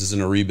 oh, this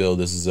isn't a rebuild,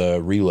 this is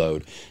a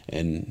reload.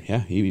 And,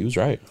 he was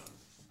right.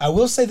 I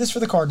will say this for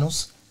the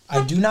Cardinals.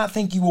 I do not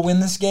think you will win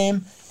this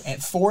game. At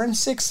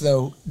 4-6,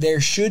 though, there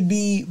should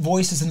be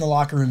voices in the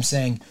locker room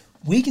saying,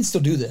 we can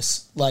still do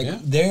this.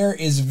 There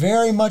is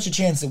very much a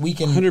chance that we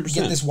can 100%.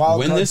 Get this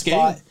wild card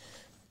spot. Game.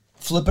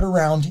 Flip it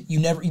around.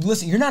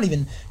 Listen,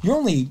 you're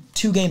only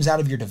 2 games out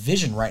of your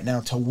division right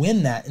now to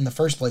win that in the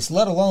first place,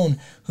 let alone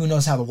who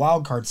knows how the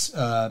wild cards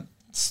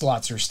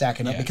slots are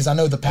stacking up, because I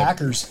know the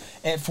Packers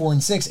at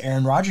 4-6,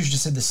 Aaron Rodgers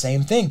just said the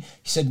same thing.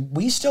 He said,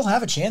 we still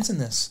have a chance in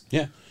this.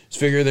 Yeah. Just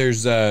figure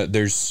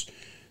there's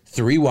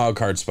 3 wild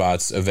card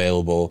spots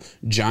available.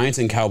 Giants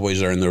and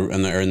Cowboys are in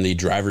the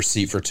driver's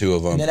seat for 2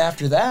 of them. And then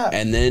after that.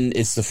 And then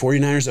it's the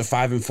 49ers at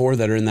 5-4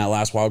 that are in that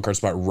last wild card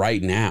spot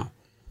right now.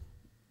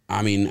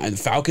 I mean,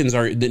 Falcons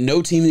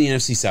no team in the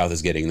NFC South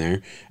is getting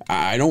there.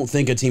 I don't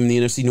think a team in the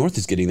NFC North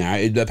is getting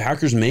there. The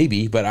Packers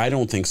maybe, but I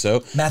don't think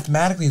so.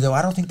 Mathematically, though,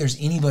 I don't think there's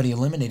anybody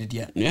eliminated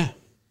yet. Yeah.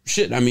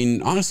 Shit. I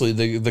mean, honestly,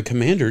 the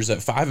Commanders at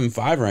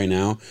 5-5 right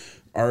now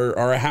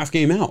are a half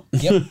game out.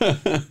 Yep.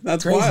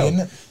 That's crazy, wild.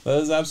 isn't it? That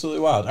is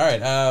absolutely wild. All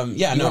right.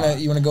 You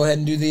want to go ahead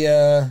and do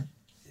the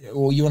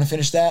you want to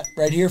finish that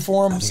right here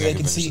for them so they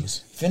can see.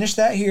 Finish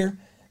that here.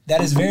 That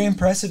is very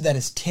impressive. That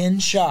is 10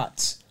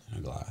 shots. A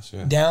glass,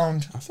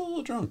 Downed. I feel a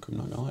little drunk. I'm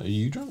not gonna lie. Are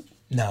you drunk?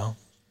 No.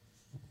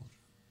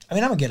 I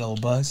mean, I'm gonna get a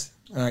little buzzed.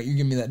 All right, you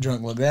give me that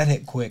drunk look. That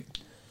hit quick.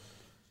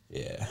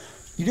 Yeah.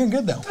 You're doing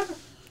good though.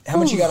 How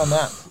much you got on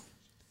that?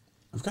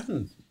 I've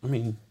gotten. I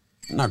mean,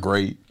 not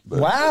great. But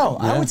wow,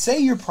 I would say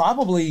you're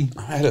probably.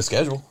 I had a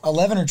schedule.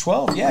 11 or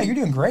 12. Yeah, you're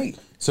doing great.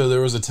 So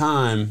there was a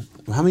time.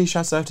 How many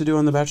shots did I have to do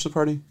on the bachelor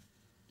party?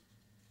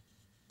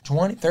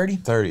 20, 30?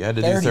 30. I had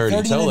to do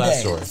 30. Tell that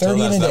story. 30 in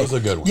a day. That was a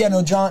good one. Yeah,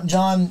 no, John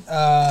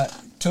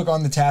took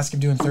on the task of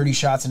doing 30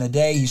 shots in a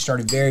day. He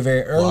started very,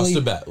 very early. Lost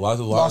a bet.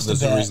 Lost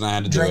That's the reason I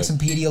had to do it. Drank some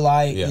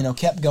Pedialyte,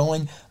 kept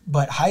going.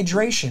 But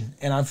hydration,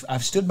 and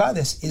I've stood by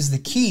this, is the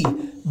key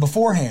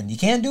beforehand. You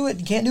can't do it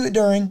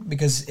during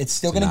because it's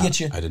still going to get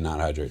you. I did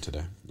not hydrate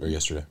today or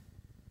yesterday.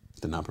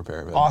 Did not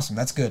prepare. Awesome.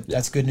 That's good. Yeah.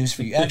 That's good news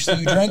for you. Actually,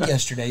 you drank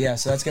yesterday. Yeah,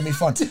 so that's going to be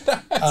fun.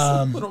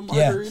 Little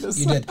margaritas.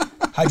 Yeah, you did.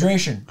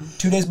 Hydration.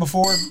 2 days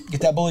before, get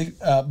that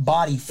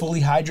body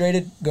fully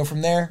hydrated. Go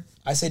from there.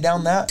 I say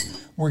down that.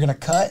 We're going to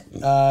cut,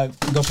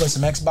 go play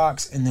some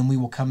Xbox, and then we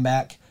will come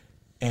back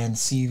and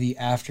see the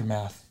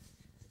aftermath.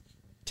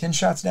 10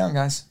 shots down,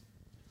 guys.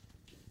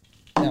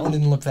 That one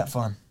didn't look that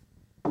fun.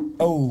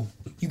 Oh,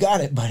 you got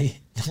it, buddy.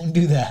 Don't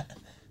do that.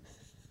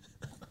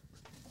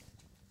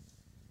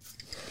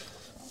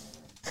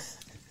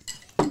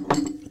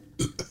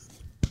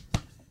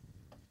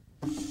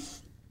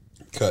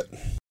 Cut.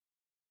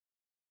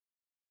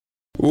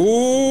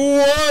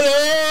 What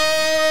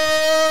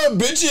up,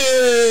 bitches?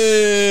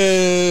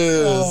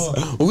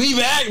 Oh. We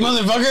back,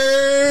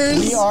 motherfuckers.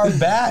 We are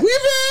back. We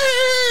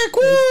back.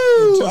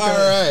 Woo! All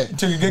right.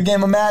 Took a good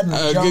game of Madden.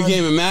 A good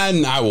game of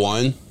Madden. I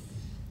won.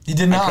 You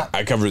did not.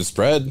 I covered the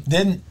spread.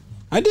 Didn't.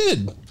 I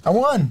did. I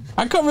won.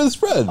 I covered the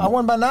spread. I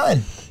won by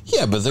 9.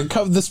 Yeah, but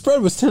the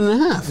spread was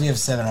 10.5. We have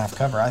 7.5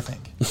 cover, I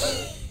think.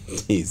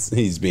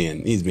 He's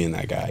being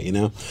that guy, you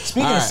know.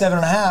 Speaking of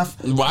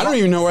 7.5, well, I don't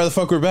even know where the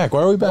fuck we're back.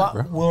 Why are we back,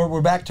 bro?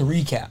 We're back to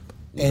recap,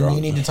 and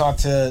you need to talk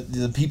to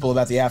the people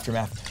about the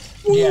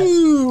aftermath.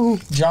 Woo.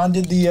 Yeah, John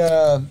did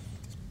the.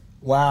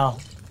 Wow,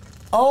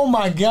 oh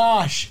my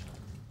gosh.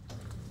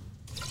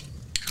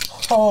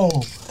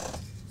 Oh,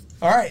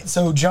 all right.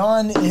 So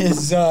John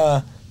is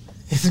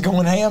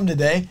going ham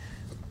today.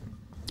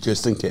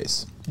 Just in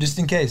case. Just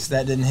in case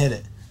that didn't hit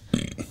it.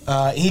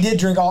 He did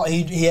drink all.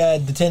 He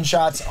had the 10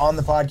 shots on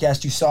the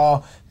podcast. You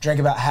saw, drank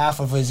about half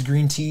of his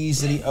green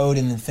teas that he owed,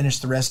 and then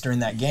finished the rest during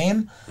that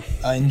game,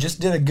 and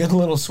just did a good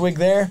little swig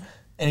there.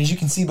 And as you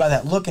can see by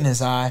that look in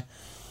his eye,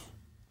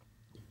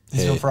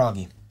 he's real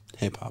froggy.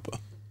 Hey, Papa.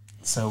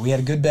 So we had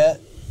a good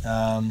bet.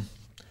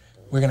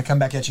 We're going to come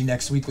back at you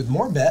next week with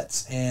more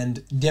bets,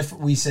 and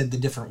we said the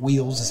different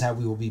wheels is how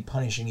we will be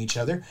punishing each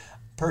other.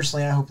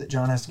 Personally, I hope that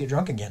John has to get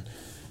drunk again.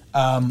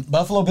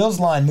 Buffalo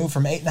Bills line moved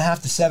from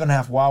 8.5 to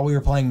 7.5 while we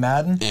were playing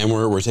Madden, and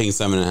we're taking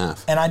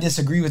 7.5. And I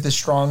disagree with this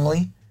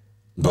strongly,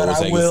 but we're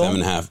taking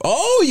 7.5.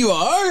 Oh, you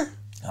are?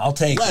 I'll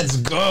take. Let's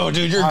go,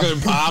 dude. You're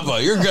good,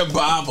 Papa. You're good,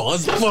 Papa.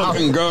 Let's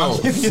fucking go.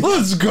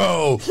 Let's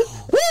go.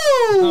 Woo!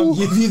 I'll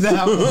give you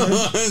that one.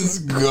 Let's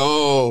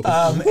go.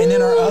 And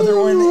then our other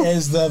one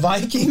is the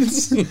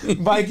Vikings.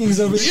 Vikings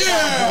over the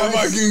Cowboys.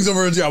 Vikings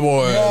over the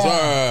Cowboys.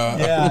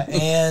 Yeah,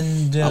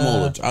 and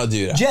I'll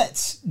do that.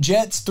 Jets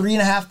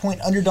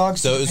 3.5-point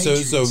underdogs. So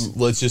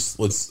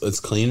let's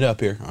clean it up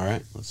here. All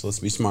right, let's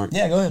be smart.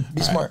 Yeah, go ahead.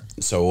 Be smart.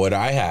 Right. So what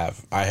I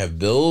have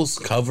Bills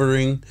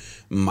covering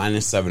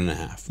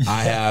 -7.5.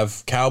 I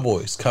have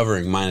Cowboys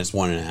covering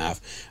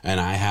 -1.5, and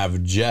I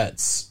have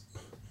Jets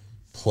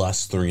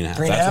plus 3.5.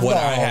 That's what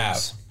I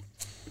have.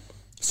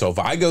 So if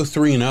I go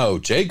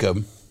 3-0,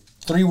 Jacob,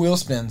 3 wheel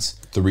spins.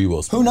 3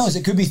 wheel spins. Who knows?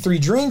 It could be 3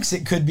 drinks.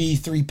 It could be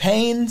 3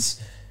 pains.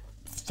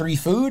 3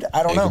 food.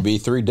 I don't know. It could be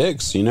 3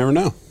 dicks. You never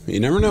know.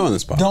 You never know in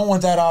this spot. Don't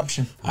want that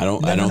option. I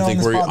don't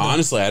think we're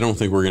honestly. I don't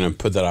think we're gonna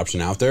put that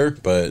option out there,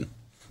 but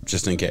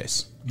just in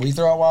case. We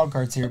throw out wild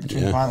cards here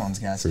between the pylons,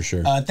 guys. For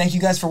sure. Thank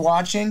you guys for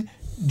watching.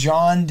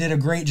 John did a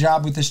great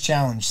job with this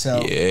challenge, so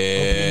hope you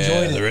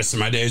enjoyed it. The rest of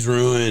my day's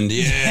ruined.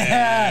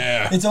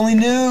 Yeah. It's only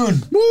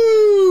noon.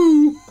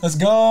 Woo! Let's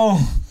go.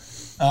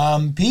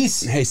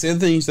 Peace. Hey, say the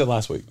thing you said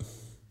last week.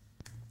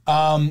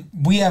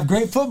 We have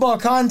great football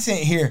content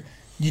here.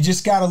 You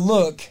just got to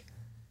look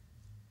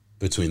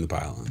between the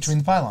pylons. Between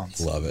the pylons.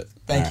 Love it.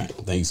 Thank you.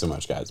 Thank you so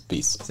much, guys.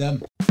 Peace.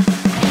 7.